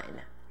mine.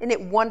 Isn't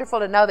it wonderful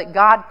to know that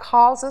God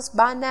calls us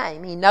by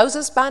name? He knows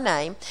us by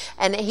name,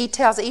 and he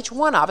tells each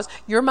one of us,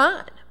 you're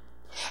mine.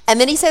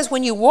 And then he says,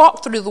 when you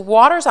walk through the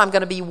waters, I'm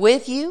going to be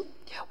with you.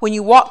 When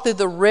you walk through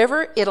the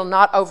river, it'll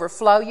not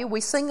overflow you.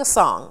 We sing a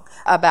song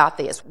about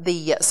this.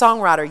 The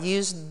songwriter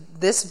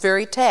used this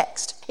very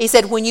text. He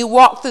said, when you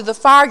walk through the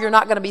fire, you're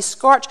not going to be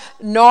scorched,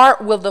 nor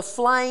will the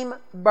flame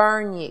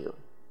burn you.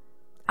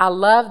 I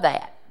love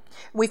that.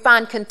 We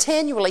find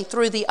continually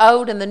through the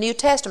Old and the New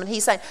Testament,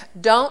 he's saying,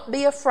 don't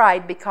be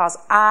afraid because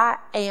I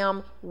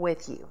am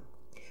with you.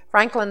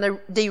 Franklin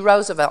D.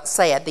 Roosevelt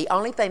said, the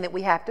only thing that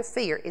we have to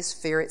fear is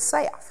fear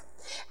itself.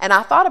 And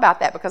I thought about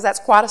that because that's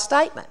quite a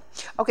statement.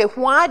 Okay,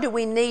 why do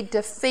we need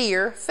to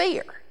fear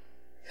fear?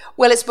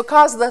 Well, it's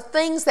because the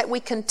things that we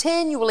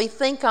continually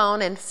think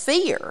on and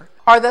fear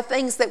are the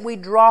things that we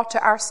draw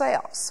to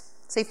ourselves.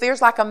 See,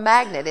 fear's like a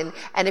magnet,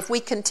 and if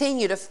we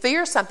continue to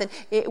fear something,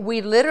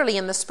 we literally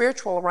in the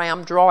spiritual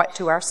realm draw it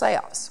to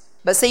ourselves.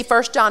 But see,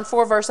 1 John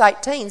 4 verse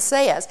 18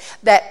 says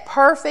that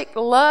perfect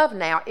love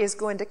now is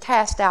going to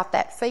cast out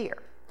that fear.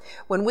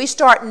 When we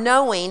start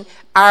knowing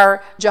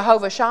our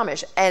Jehovah Shammah,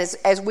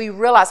 as we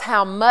realize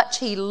how much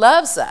he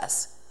loves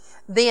us,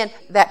 then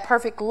that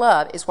perfect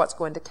love is what's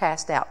going to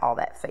cast out all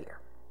that fear.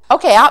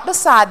 Okay, out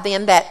beside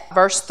then that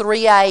verse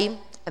 3a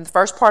and the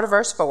first part of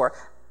verse 4,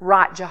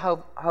 write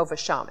Jehovah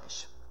Shammah.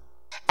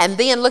 And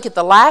then look at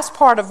the last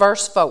part of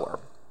verse 4.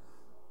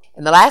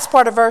 In the last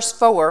part of verse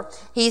 4,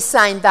 he's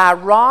saying, thy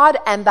rod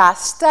and thy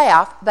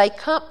staff, they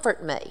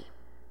comfort me.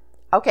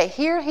 Okay,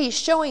 here he's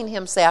showing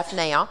himself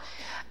now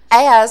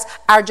as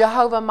our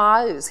Jehovah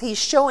Ma'uz. He's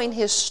showing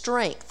his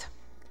strength.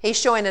 He's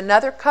showing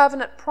another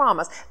covenant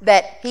promise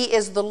that he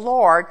is the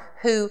Lord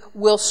who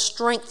will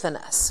strengthen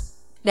us.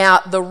 Now,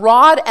 the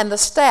rod and the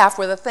staff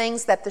were the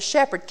things that the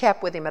shepherd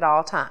kept with him at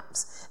all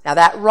times. Now,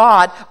 that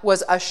rod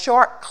was a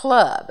sharp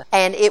club,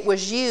 and it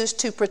was used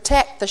to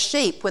protect the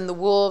sheep when the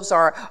wolves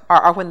or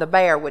when the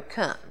bear would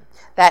come.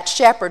 That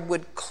shepherd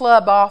would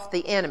club off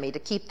the enemy to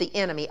keep the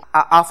enemy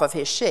off of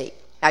his sheep.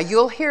 Now,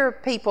 you'll hear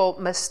people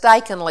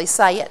mistakenly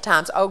say at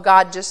times, oh,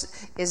 God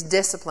just is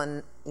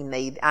disciplining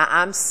me.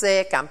 I'm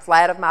sick, I'm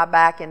flat of my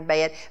back in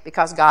bed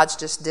because God's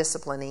just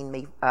disciplining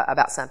me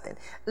about something.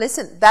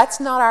 Listen, that's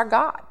not our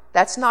God.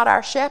 That's not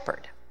our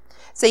shepherd.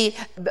 See,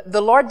 the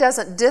Lord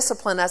doesn't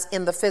discipline us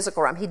in the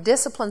physical realm. He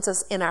disciplines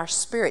us in our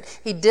spirit.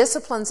 He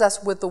disciplines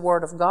us with the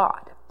Word of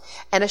God.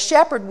 And a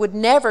shepherd would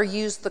never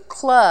use the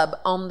club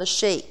on the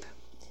sheep.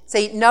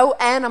 See, no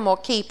animal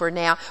keeper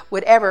now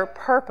would ever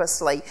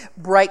purposely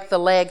break the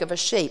leg of a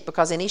sheep,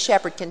 because any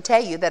shepherd can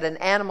tell you that an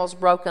animal's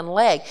broken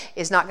leg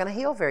is not going to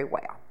heal very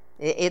well.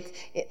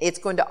 It's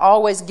going to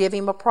always give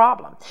him a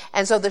problem.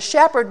 And so the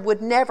shepherd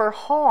would never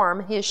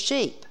harm his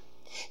sheep.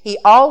 He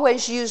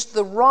always used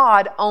the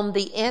rod on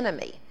the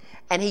enemy,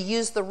 and he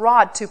used the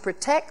rod to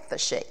protect the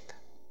sheep.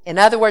 In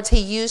other words, he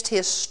used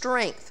his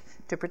strength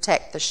to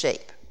protect the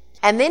sheep.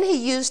 And then he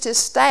used his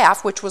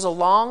staff, which was a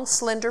long,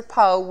 slender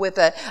pole with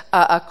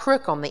a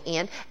crook on the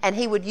end, and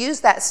he would use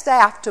that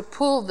staff to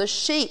pull the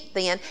sheep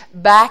then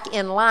back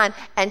in line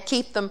and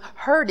keep them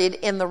herded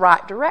in the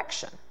right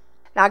direction.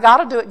 Now, God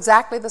will do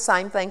exactly the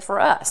same thing for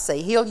us.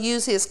 See, He'll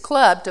use His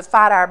club to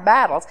fight our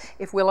battles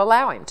if we'll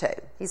allow Him to.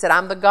 He said,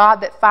 I'm the God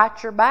that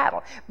fights your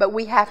battle. But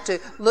we have to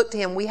look to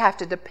Him. We have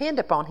to depend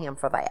upon Him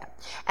for that.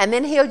 And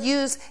then He'll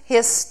use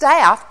His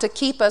staff to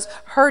keep us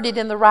herded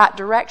in the right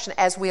direction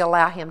as we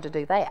allow Him to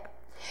do that.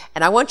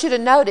 And I want you to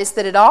notice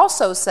that it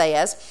also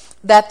says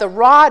that the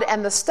rod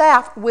and the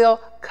staff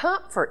will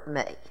comfort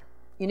me.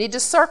 You need to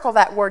circle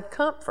that word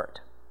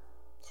comfort.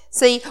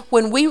 See,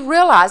 when we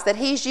realize that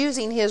He's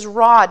using His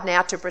rod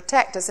now to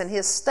protect us and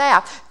His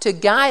staff to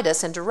guide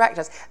us and direct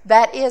us,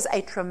 that is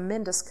a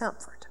tremendous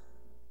comfort.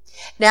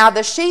 Now,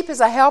 the sheep is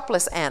a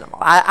helpless animal.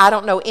 I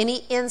don't know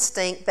any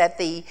instinct that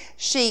the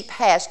sheep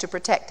has to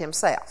protect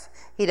himself.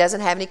 He doesn't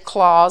have any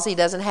claws. He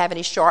doesn't have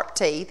any sharp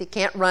teeth. He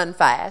can't run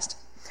fast.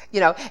 You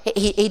know,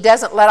 he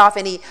doesn't let off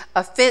any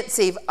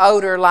offensive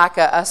odor like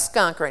a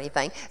skunk or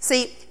anything.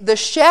 See, the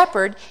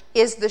shepherd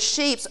is the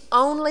sheep's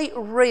only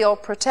real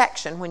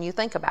protection when you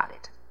think about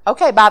it.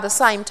 Okay, by the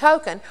same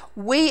token,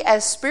 we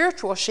as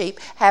spiritual sheep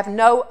have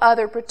no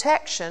other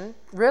protection,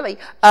 really,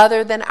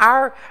 other than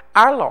our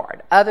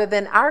Lord, other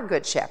than our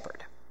good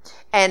shepherd.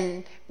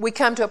 And we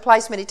come to a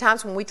place many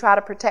times when we try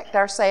to protect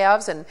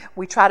ourselves and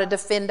we try to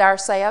defend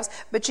ourselves.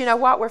 But you know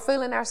what? We're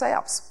fooling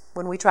ourselves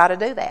when we try to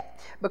do that.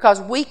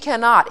 Because we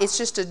cannot. It's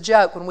just a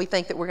joke when we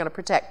think that we're going to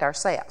protect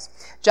ourselves.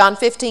 John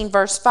 15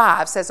 verse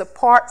 5 says,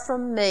 apart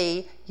from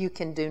me, you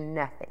can do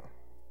nothing.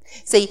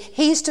 See,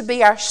 He's to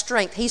be our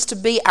strength. He's to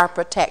be our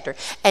protector.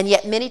 And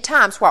yet many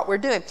times what we're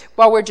doing,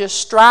 while we're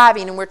just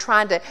striving and we're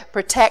trying to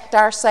protect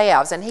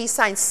ourselves, and He's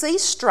saying,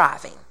 cease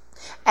striving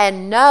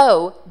and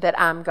know that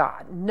I'm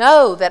God.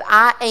 Know that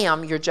I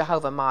am your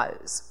Jehovah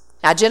Ma'oz.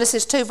 Now,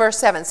 Genesis 2 verse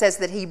 7 says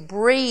that He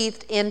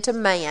breathed into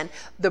man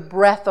the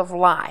breath of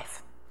life.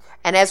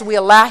 And as we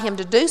allow Him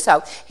to do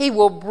so, He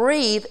will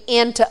breathe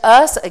into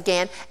us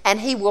again, and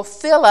He will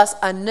fill us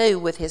anew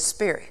with His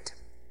Spirit.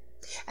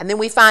 And then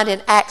we find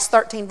in Acts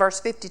 13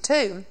 verse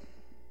 52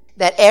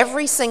 that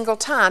every single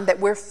time that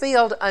we're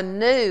filled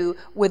anew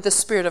with the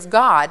Spirit of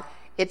God,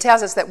 it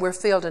tells us that we're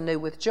filled anew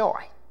with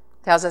joy.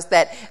 It tells us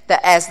that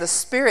as the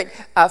Spirit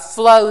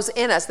flows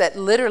in us, that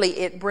literally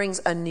it brings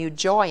a new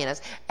joy in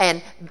us.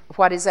 And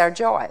what is our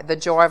joy? The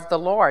joy of the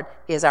Lord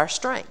is our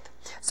strength.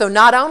 So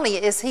not only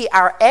is He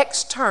our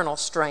external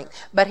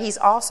strength, but He's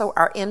also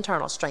our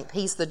internal strength.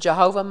 He's the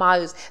Jehovah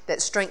Ma'oz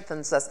that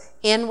strengthens us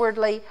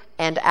inwardly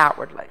and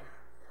outwardly.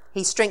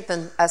 He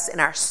strengthens us in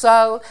our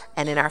soul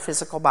and in our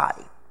physical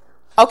body.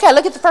 Okay,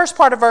 look at the first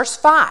part of verse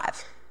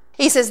 5.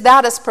 He says,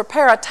 thou dost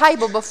prepare a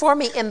table before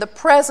me in the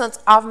presence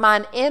of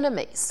mine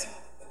enemies.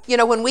 You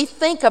know, when we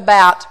think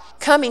about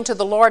coming to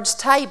the Lord's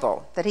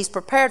table that He's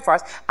prepared for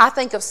us, I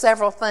think of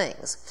several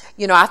things.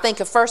 You know, I think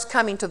of first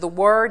coming to the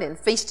Word and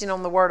feasting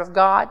on the Word of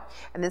God.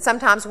 And then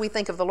sometimes we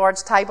think of the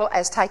Lord's table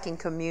as taking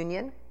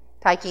communion,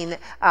 taking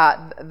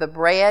the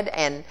bread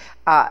and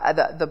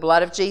the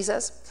blood of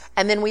Jesus.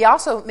 And then we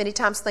also many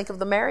times think of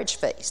the marriage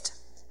feast.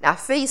 Now,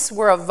 feasts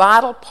were a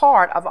vital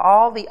part of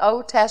all the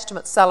Old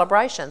Testament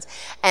celebrations.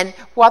 And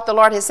what the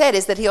Lord has said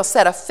is that He'll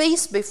set a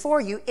feast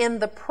before you in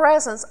the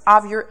presence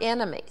of your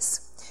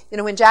enemies. You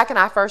know, when Jack and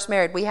I first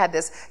married, we had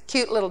this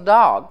cute little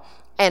dog,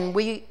 and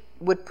we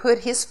would put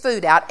his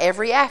food out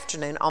every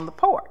afternoon on the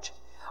porch.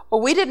 Well,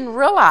 we didn't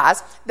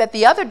realize that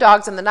the other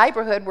dogs in the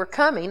neighborhood were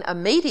coming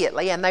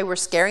immediately, and they were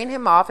scaring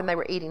him off, and they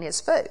were eating his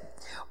food.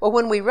 Well,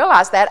 when we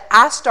realized that,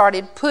 I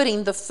started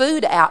putting the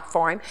food out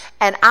for him,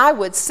 and I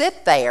would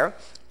sit there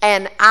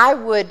and I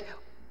would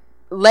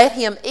let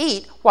him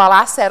eat while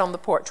I sat on the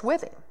porch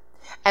with him.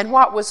 And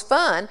what was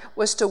fun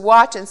was to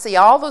watch and see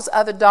all those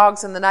other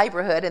dogs in the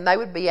neighborhood, and they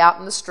would be out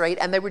in the street,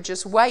 and they were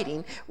just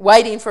waiting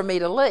for me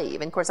to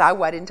leave. And of course, I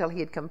waited until he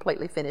had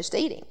completely finished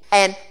eating.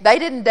 And they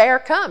didn't dare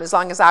come as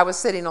long as I was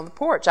sitting on the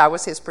porch. I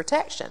was his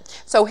protection.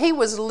 So he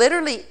was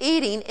literally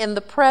eating in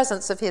the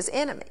presence of his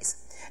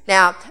enemies.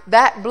 Now,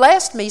 that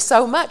blessed me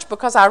so much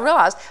because I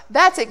realized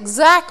that's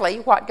exactly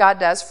what God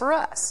does for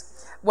us.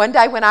 One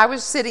day when I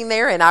was sitting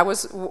there and I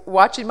was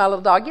watching my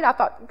little dog eat, I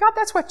thought, God,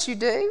 that's what you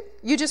do.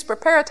 You just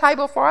prepare a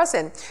table for us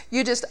and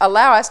you just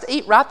allow us to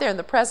eat right there in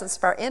the presence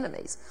of our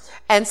enemies.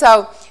 And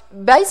so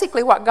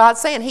basically what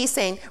God's saying, He's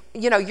saying,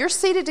 you know, you're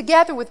seated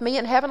together with me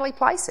in heavenly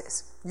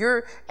places.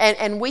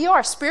 And we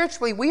are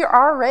spiritually, we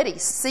are already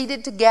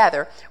seated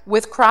together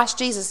with Christ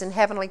Jesus in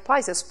heavenly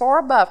places, far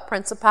above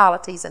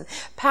principalities and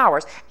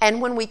powers.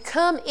 And when we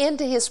come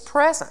into His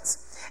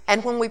presence,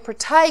 And when we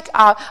partake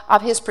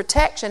of His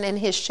protection and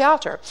His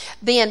shelter,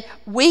 then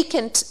we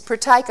can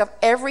partake of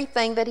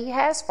everything that He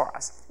has for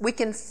us. We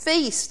can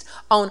feast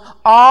on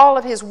all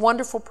of His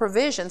wonderful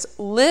provisions,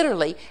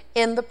 literally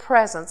in the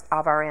presence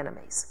of our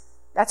enemies.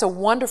 That's a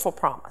wonderful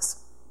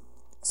promise.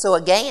 So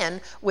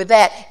again, with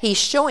that, He's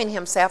showing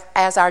Himself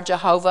as our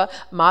Jehovah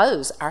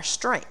Ma'uz, our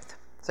strength.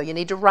 So you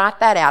need to write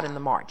that out in the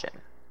margin.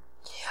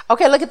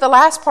 Okay, look at the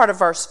last part of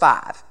verse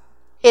 5.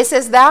 It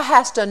says, Thou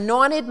hast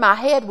anointed my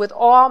head with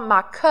oil,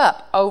 my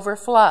cup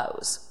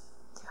overflows.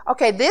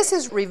 Okay, this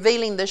is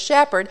revealing the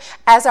shepherd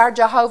as our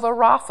Jehovah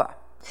Rapha.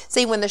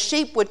 See, when the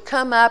sheep would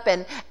come up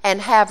and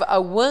have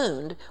a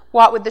wound,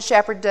 what would the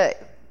shepherd do?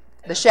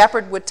 The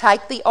shepherd would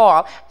take the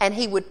oil and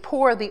he would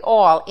pour the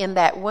oil in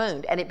that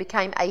wound, and it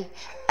became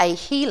a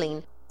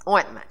healing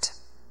ointment.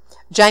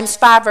 James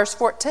 5 verse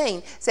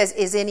 14 says,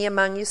 Is any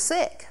among you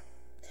sick?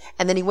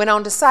 And then he went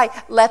on to say,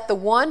 Let the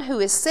one who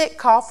is sick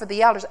call for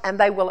the elders, and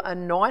they will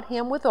anoint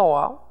him with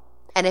oil.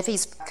 And if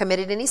he's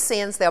committed any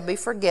sins, they'll be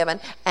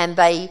forgiven, and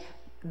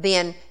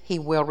then he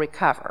will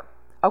recover.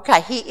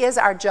 Okay, He is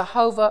our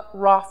Jehovah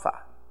Rapha.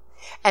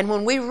 And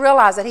when we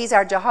realize that He's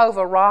our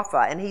Jehovah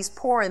Rapha and He's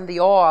pouring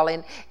the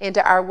oil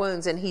into our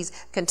wounds and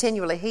He's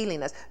continually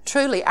healing us,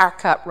 truly our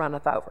cup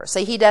runneth over.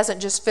 See, He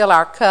doesn't just fill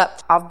our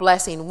cup of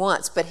blessing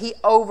once, but He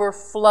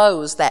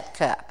overflows that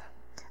cup.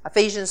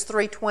 Ephesians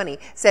 3:20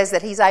 says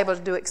that He's able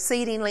to do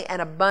exceedingly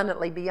and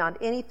abundantly beyond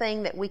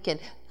anything that we can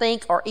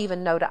think or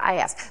even know to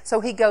ask.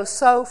 So He goes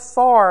so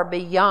far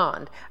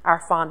beyond our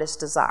fondest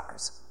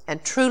desires.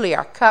 And truly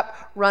our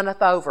cup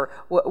runneth over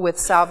with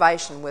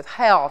salvation, with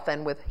health,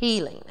 and with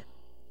healing.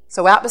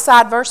 So out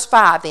beside verse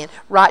 5 then,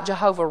 write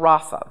Jehovah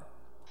Rapha.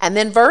 And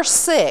then verse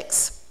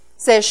 6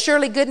 says,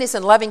 Surely goodness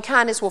and loving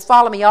kindness will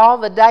follow me all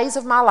the days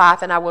of my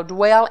life, and I will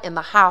dwell in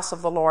the house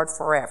of the Lord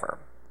forever.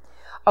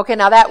 Okay,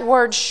 now that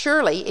word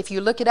surely, if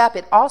you look it up,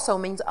 it also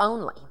means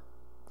only.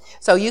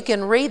 So you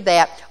can read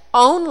that,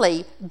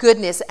 only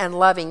goodness and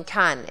loving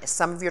kindness.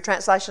 Some of your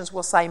translations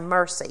will say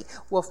mercy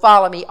will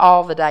follow me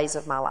all the days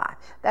of my life.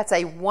 That's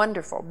a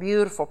wonderful,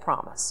 beautiful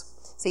promise.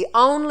 See,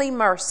 only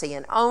mercy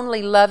and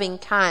only loving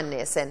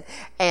kindness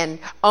and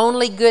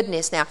only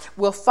goodness now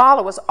will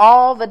follow us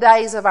all the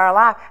days of our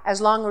life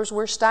as long as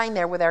we're staying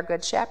there with our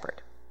good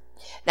shepherd.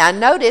 Now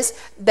notice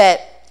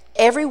that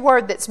every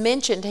word that's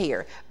mentioned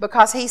here,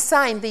 because He's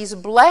saying these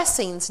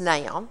blessings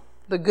now,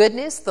 the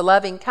goodness, the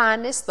loving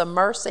kindness, the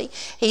mercy,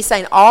 He's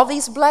saying all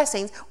these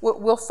blessings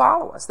will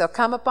follow us. They'll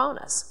come upon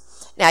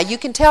us. Now you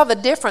can tell the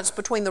difference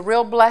between the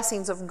real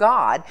blessings of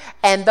God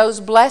and those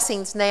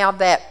blessings now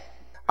that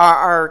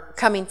are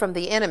coming from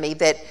the enemy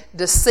that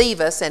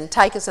deceive us and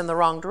take us in the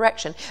wrong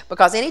direction.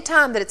 Because any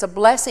time that it's a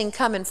blessing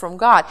coming from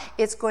God,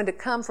 it's going to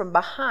come from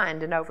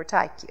behind and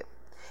overtake you.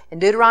 In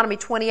Deuteronomy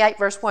 28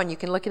 verse 1, you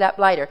can look it up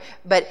later,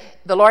 but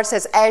the Lord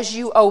says, As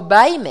you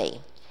obey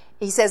me,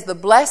 He says the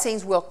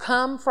blessings will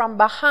come from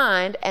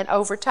behind and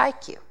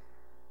overtake you.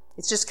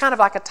 It's just kind of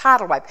like a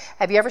tidal wave.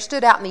 Have you ever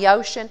stood out in the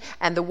ocean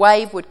and the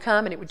wave would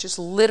come and it would just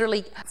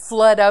literally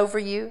flood over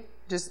you?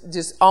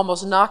 Just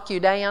almost knock you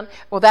down?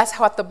 Well, that's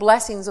what the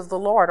blessings of the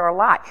Lord are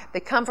like. They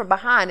come from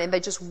behind and they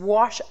just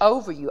wash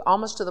over you,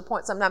 almost to the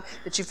point sometimes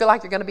that you feel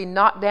like you're going to be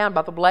knocked down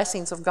by the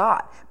blessings of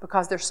God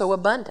because they're so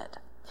abundant.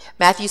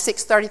 Matthew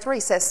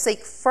 6:33 says, Seek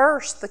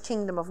first the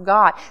kingdom of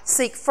God.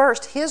 Seek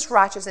first His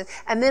righteousness,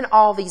 and then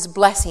all these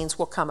blessings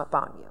will come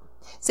upon you.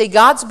 See,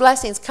 God's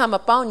blessings come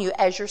upon you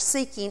as you're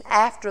seeking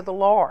after the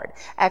Lord,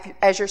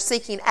 as you're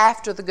seeking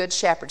after the Good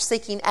Shepherd,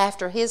 seeking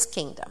after His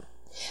kingdom.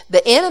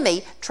 The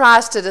enemy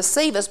tries to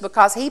deceive us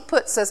because he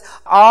puts us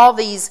all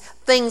these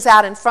things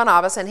out in front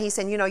of us, and he's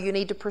saying, you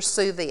need to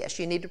pursue this.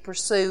 You need to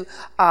pursue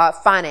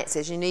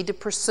finances. You need to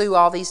pursue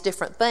all these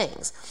different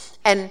things.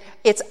 And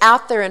it's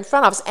out there in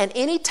front of us. And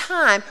any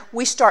time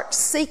we start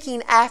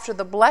seeking after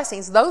the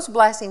blessings, those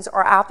blessings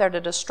are out there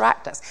to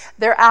distract us.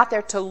 They're out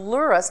there to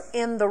lure us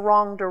in the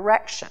wrong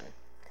direction.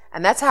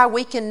 And that's how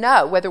we can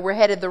know whether we're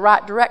headed the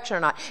right direction or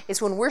not.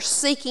 It's when we're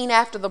seeking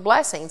after the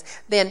blessings,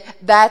 then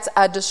that's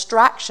a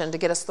distraction to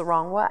get us the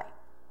wrong way.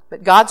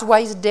 But God's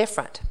way is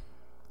different.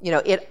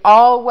 It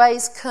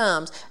always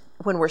comes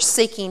when we're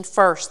seeking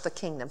first the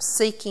kingdom,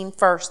 seeking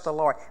first the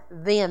Lord.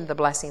 Then the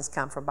blessings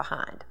come from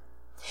behind.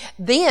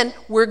 Then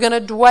we're going to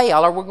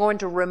dwell, or we're going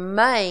to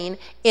remain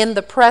in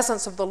the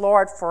presence of the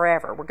Lord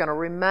forever. We're going to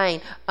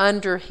remain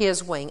under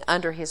His wing,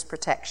 under His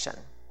protection.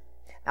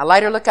 Now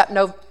later look up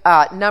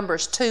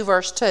Numbers 2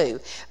 verse 2.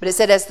 But it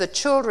said, As the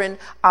children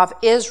of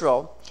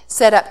Israel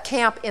set up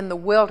camp in the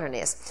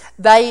wilderness,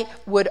 they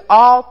would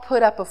all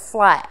put up a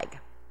flag.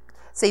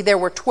 See, there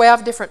were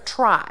 12 different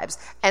tribes,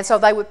 and so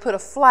they would put a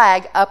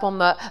flag up on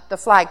the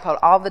flagpole.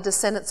 All the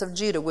descendants of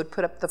Judah would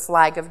put up the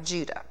flag of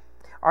Judah,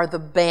 or the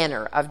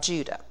banner of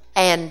Judah.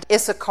 And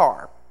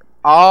Issachar,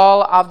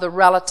 all of the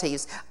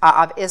relatives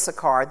of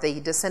Issachar, the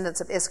descendants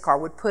of Issachar,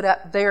 would put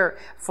up their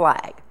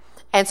flag.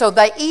 And so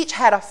they each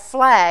had a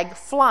flag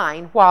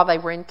flying while they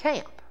were in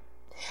camp.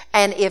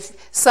 And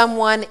if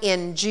someone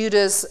in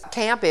Judah's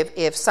camp,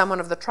 if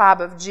someone of the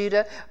tribe of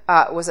Judah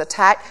was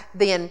attacked,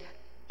 then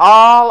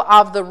all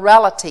of the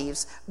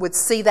relatives would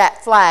see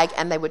that flag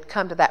and they would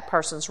come to that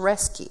person's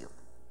rescue.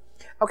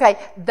 Okay,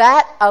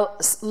 that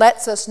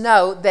lets us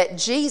know that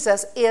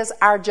Jesus is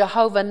our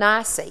Jehovah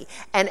Nissi.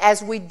 And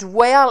as we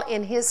dwell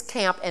in His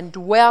camp and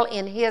dwell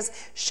in His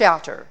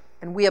shelter,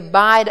 and we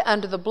abide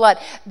under the blood,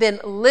 then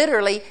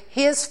literally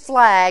His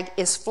flag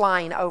is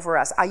flying over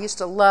us. I used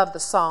to love the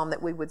psalm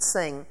that we would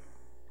sing,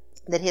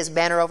 that His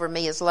banner over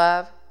me is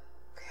love.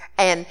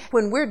 And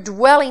when we're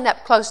dwelling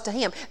up close to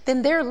Him,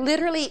 then there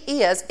literally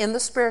is, in the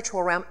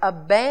spiritual realm, a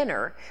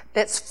banner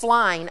that's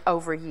flying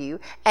over you.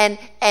 And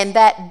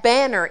that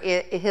banner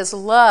is His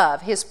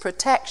love, His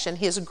protection,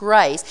 His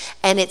grace.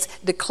 And it's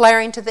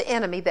declaring to the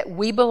enemy that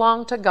we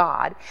belong to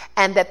God,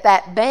 and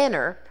that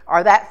banner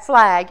or that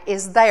flag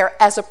is there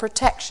as a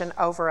protection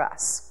over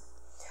us.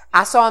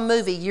 I saw a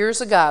movie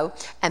years ago,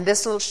 and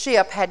this little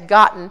ship had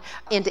gotten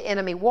into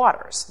enemy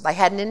waters. They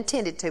hadn't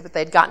intended to, but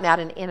they'd gotten out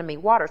in enemy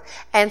waters.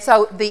 And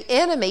so the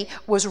enemy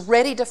was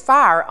ready to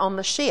fire on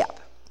the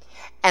ship.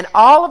 And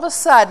all of a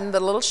sudden,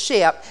 the little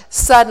ship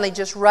suddenly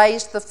just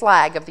raised the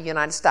flag of the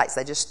United States.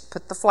 They just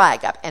put the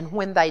flag up. And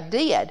when they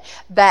did,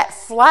 that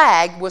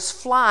flag was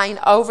flying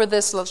over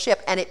this little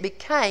ship, and it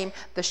became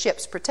the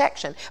ship's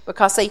protection.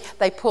 Because, see,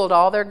 they pulled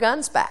all their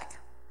guns back.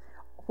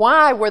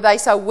 Why were they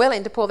so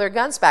willing to pull their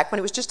guns back when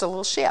it was just a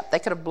little ship? They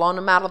could have blown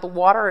them out of the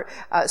water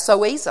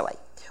so easily.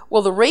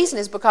 Well, the reason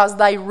is because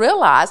they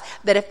realized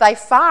that if they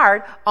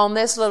fired on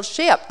this little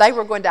ship, they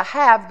were going to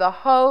have the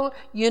whole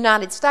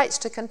United States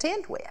to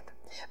contend with.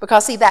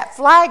 Because, see, that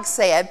flag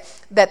said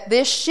that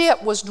this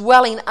ship was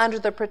dwelling under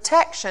the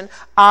protection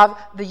of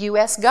the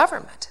U.S.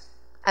 government.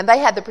 And they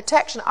had the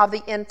protection of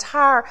the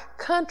entire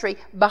country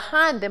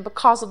behind them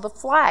because of the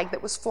flag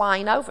that was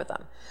flying over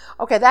them.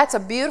 Okay, that's a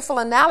beautiful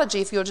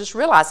analogy if you'll just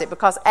realize it,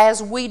 because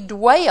as we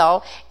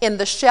dwell in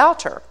the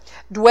shelter,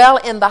 dwell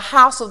in the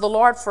house of the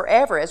Lord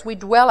forever, as we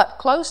dwell up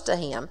close to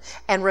Him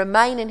and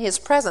remain in His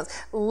presence,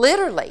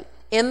 literally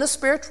in the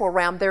spiritual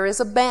realm there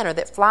is a banner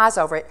that flies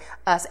over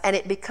us, and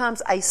it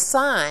becomes a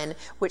sign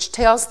which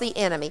tells the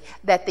enemy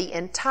that the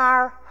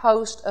entire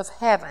host of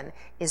heaven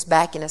is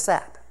backing us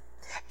up.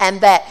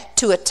 And that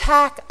to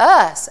attack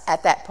us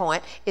at that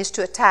point is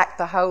to attack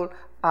the whole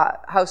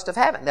host of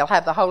heaven. They'll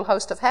have the whole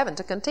host of heaven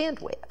to contend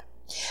with.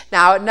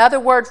 Now, another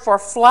word for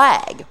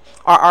flag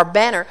or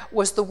banner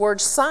was the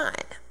word sign.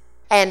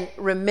 And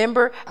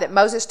remember that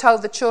Moses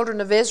told the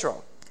children of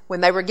Israel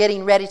when they were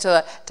getting ready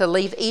to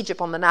leave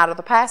Egypt on the night of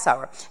the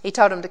Passover, he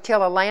told them to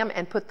kill a lamb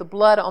and put the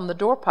blood on the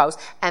doorpost,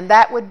 and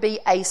that would be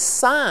a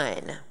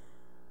sign.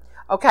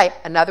 Okay,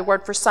 another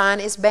word for sign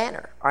is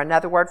banner, or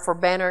another word for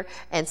banner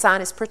and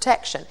sign is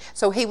protection.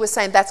 So he was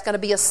saying that's going to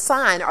be a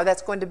sign, or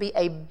that's going to be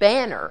a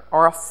banner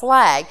or a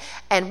flag,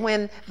 and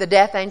when the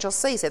death angel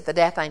sees it, the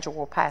death angel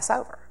will pass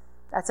over.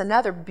 That's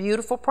another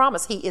beautiful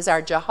promise. He is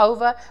our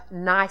Jehovah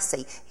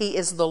Nissi. He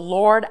is the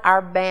Lord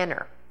our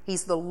banner.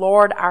 He's the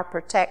Lord our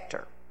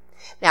protector.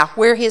 Now,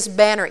 where His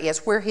banner is,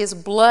 where His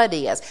blood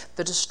is,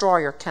 the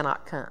destroyer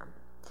cannot come.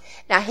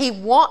 Now, He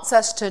wants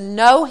us to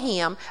know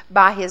Him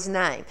by His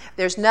name.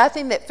 There's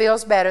nothing that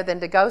feels better than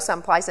to go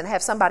someplace and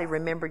have somebody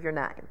remember your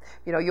name.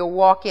 You know, you'll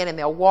walk in and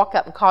they'll walk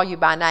up and call you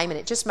by name, and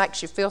it just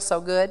makes you feel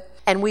so good.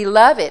 And we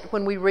love it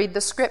when we read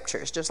the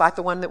Scriptures, just like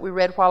the one that we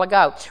read a while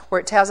ago, where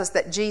it tells us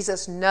that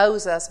Jesus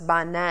knows us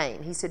by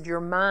name. He said,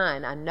 "You're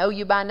mine. I know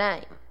you by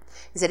name."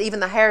 He said, even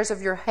the hairs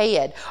of your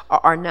head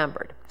are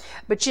numbered.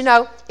 But you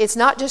know, it's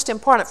not just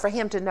important for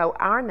Him to know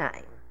our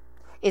name.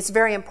 It's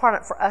very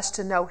important for us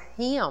to know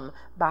Him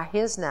by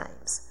His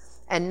names.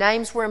 And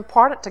names were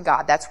important to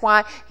God. That's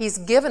why He's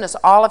given us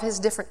all of His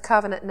different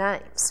covenant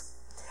names.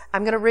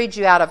 I'm going to read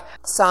you out of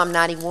Psalm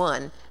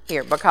 91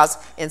 here, because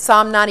in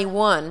Psalm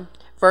 91,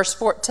 verse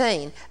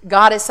 14,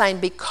 God is saying,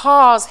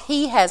 because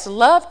He has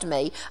loved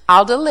me,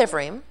 I'll deliver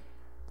Him.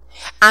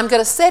 I'm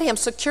going to set Him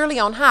securely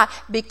on high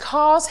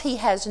because He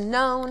has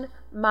known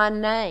my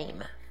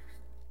name.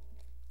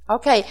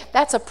 Okay,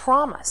 that's a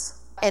promise.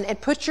 And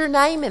put your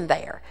name in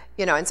there,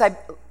 you know, and say,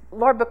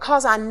 Lord,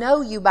 because I know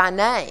you by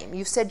name,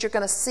 you said you're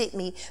going to set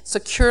me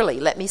securely.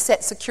 Let me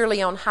set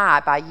securely on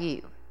high by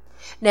you.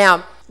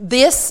 Now,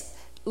 this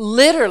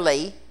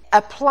literally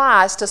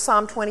applies to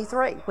Psalm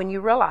 23 when you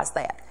realize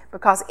that.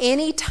 Because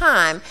any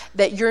time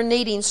that you're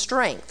needing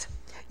strength,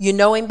 you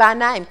know Him by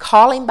name,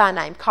 call Him by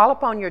name, call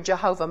upon your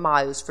Jehovah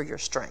Ma'uz for your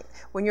strength.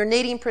 When you're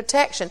needing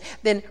protection,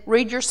 then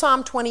read your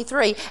Psalm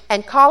 23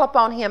 and call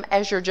upon Him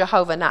as your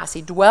Jehovah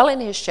Nissi. Dwell in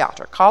His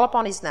shelter. Call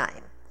upon His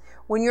name.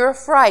 When you're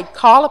afraid,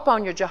 call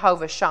upon your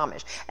Jehovah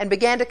Shamash and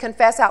begin to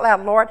confess out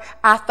loud, Lord,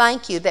 I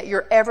thank you that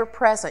you're ever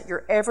present,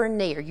 you're ever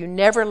near, you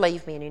never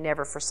leave me and you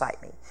never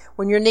forsake me.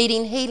 When you're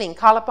needing healing,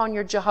 call upon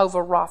your Jehovah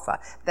Rapha,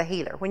 the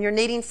healer. When you're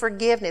needing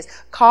forgiveness,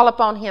 call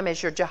upon Him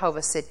as your Jehovah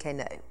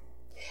Sidkenu.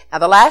 Now,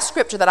 the last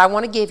scripture that I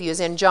want to give you is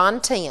in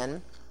John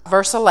 10,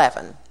 verse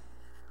 11.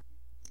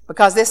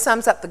 Because this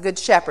sums up the Good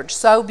Shepherd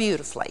so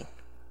beautifully.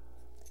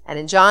 And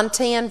in John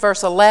 10,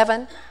 verse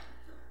 11,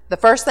 the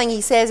first thing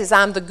He says is,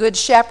 I'm the Good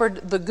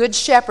Shepherd. The Good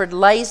Shepherd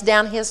lays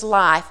down His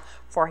life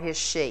for His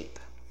sheep.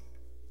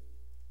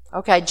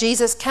 Okay,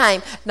 Jesus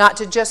came not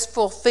to just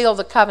fulfill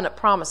the covenant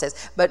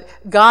promises, but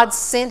God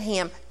sent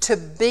him to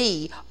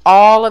be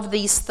all of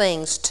these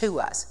things to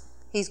us.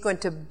 He's going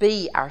to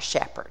be our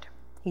shepherd.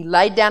 He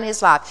laid down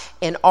his life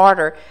in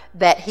order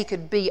that he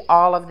could be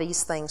all of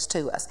these things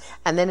to us.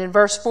 And then in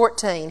verse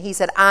 14, he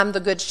said, I'm the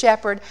good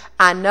shepherd.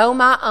 I know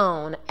my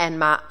own, and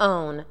my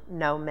own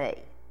know me.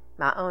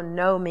 My own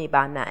know me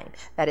by name.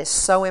 That is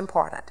so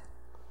important.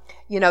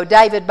 You know,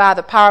 David, by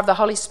the power of the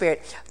Holy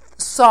Spirit,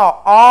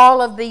 saw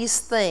all of these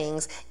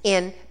things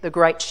in the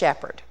great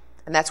shepherd.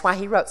 And that's why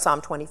he wrote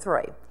Psalm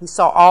 23. He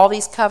saw all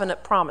these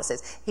covenant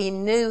promises. He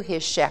knew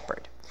his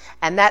shepherd.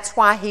 And that's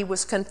why he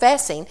was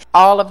confessing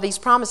all of these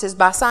promises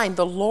by saying,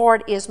 the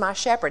Lord is my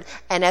shepherd.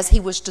 And as he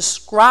was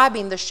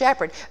describing the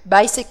shepherd,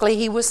 basically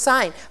he was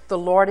saying, the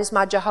Lord is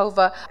my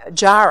Jehovah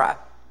Jireh.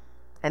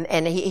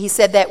 And he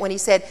said that when he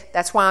said,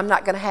 that's why I'm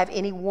not going to have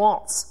any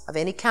wants of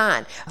any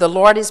kind. The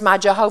Lord is my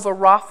Jehovah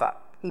Rapha.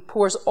 He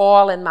pours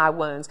oil in my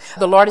wounds.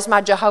 The Lord is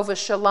my Jehovah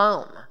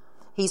Shalom.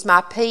 He's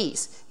my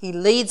peace. He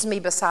leads me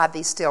beside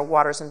these still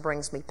waters and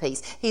brings me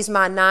peace. He's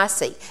my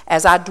Nisi.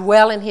 As I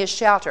dwell in his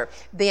shelter,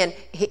 then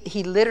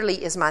he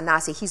literally is my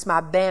Nisi. He's my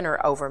banner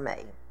over me.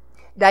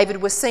 David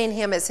was seeing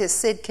him as his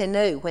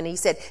Sidkenu when he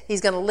said,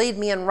 he's going to lead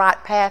me in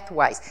right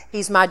pathways.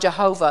 He's my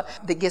Jehovah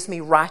that gives me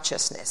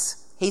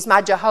righteousness. He's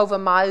my Jehovah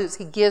Ma'uz.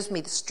 He gives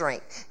me the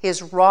strength.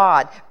 His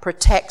rod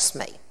protects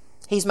me.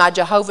 He's my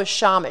Jehovah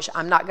Shamash.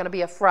 I'm not going to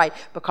be afraid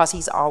because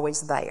he's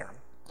always there.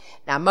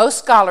 Now, most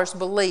scholars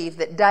believe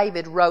that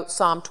David wrote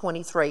Psalm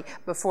 23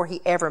 before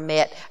he ever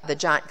met the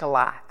giant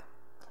Goliath.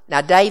 Now,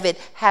 David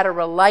had a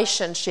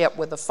relationship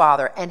with the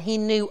Father, and he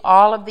knew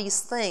all of these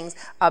things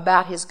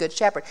about his good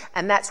shepherd,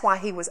 and that's why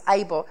he was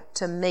able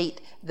to meet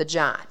the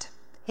giant.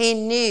 He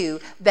knew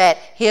that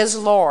his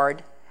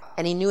Lord,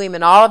 and he knew him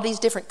in all of these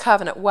different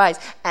covenant ways,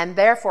 and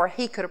therefore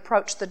he could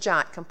approach the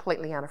giant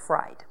completely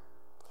unafraid.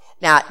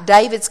 Now,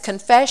 David's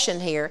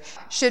confession here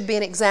should be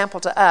an example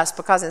to us,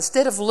 because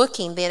instead of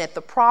looking then at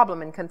the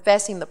problem and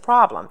confessing the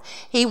problem,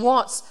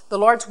 the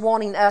Lord's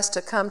wanting us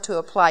to come to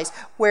a place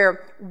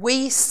where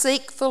we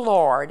seek the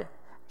Lord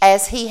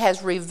as he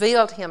has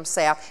revealed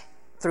himself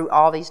through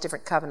all these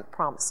different covenant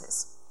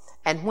promises.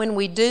 And when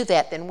we do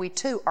that, then we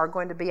too are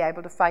going to be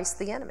able to face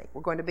the enemy.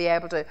 We're going to be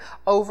able to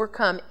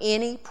overcome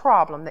any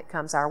problem that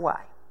comes our way.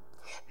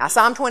 Now,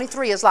 Psalm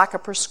 23 is like a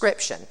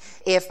prescription.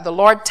 If the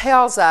Lord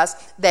tells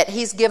us that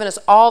he's given us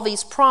all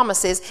these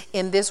promises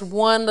in this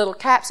one little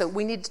capsule,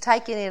 we need to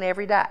take it in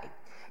every day.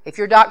 If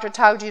your doctor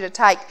told you to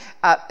take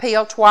a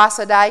pill twice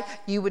a day,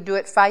 you would do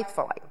it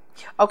faithfully.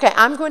 Okay,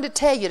 I'm going to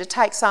tell you to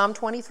take Psalm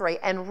 23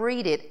 and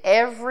read it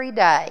every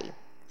day,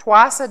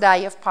 twice a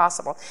day if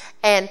possible,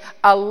 and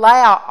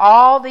allow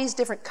all these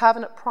different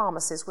covenant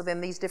promises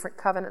within these different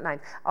covenant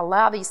names,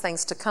 allow these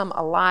things to come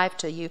alive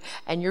to you,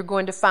 and you're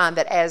going to find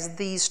that as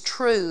these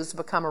truths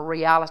become a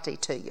reality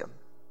to you,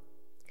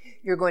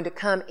 you're going to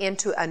come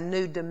into a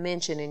new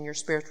dimension in your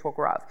spiritual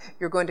growth.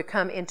 You're going to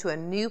come into a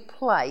new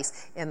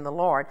place in the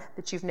Lord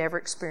that you've never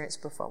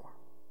experienced before.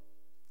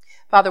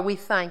 Father, we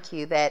thank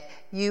you that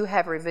you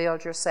have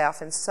revealed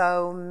yourself in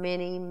so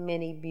many,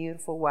 many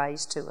beautiful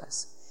ways to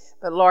us.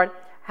 But Lord,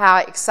 how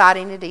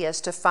exciting it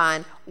is to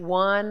find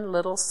one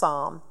little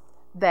psalm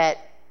that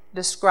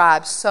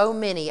describes so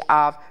many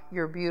of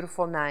your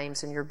beautiful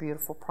names and your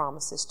beautiful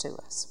promises to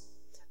us.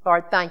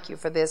 Lord, thank you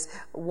for this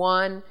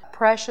one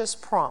precious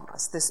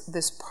promise,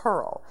 this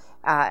pearl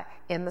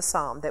in the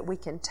psalm, that we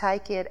can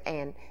take it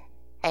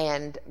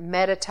and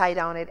meditate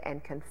on it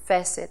and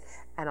confess it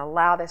and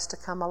allow this to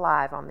come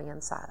alive on the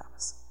inside of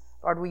us.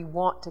 Lord, we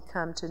want to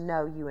come to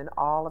know you in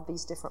all of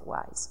these different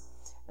ways.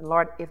 And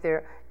Lord, if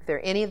there are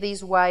any of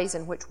these ways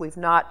in which we've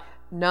not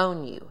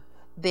known you,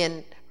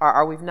 then,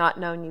 or we've not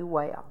known you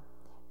well,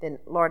 then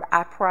Lord,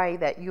 I pray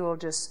that you'll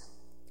just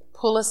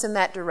pull us in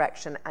that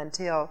direction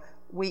until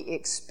we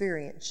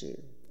experience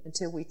you,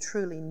 until we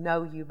truly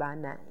know you by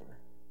name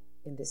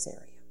in this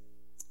area.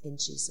 In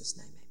Jesus'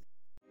 name.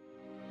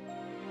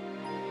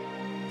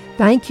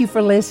 Thank you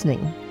for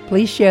listening.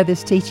 Please share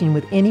this teaching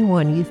with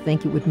anyone you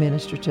think it would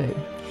minister to.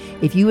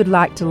 If you would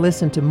like to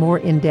listen to more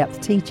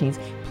in-depth teachings,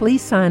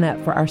 please sign up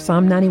for our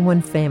Psalm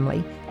 91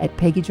 family at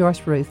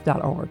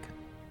PeggyJoyceRuth.org.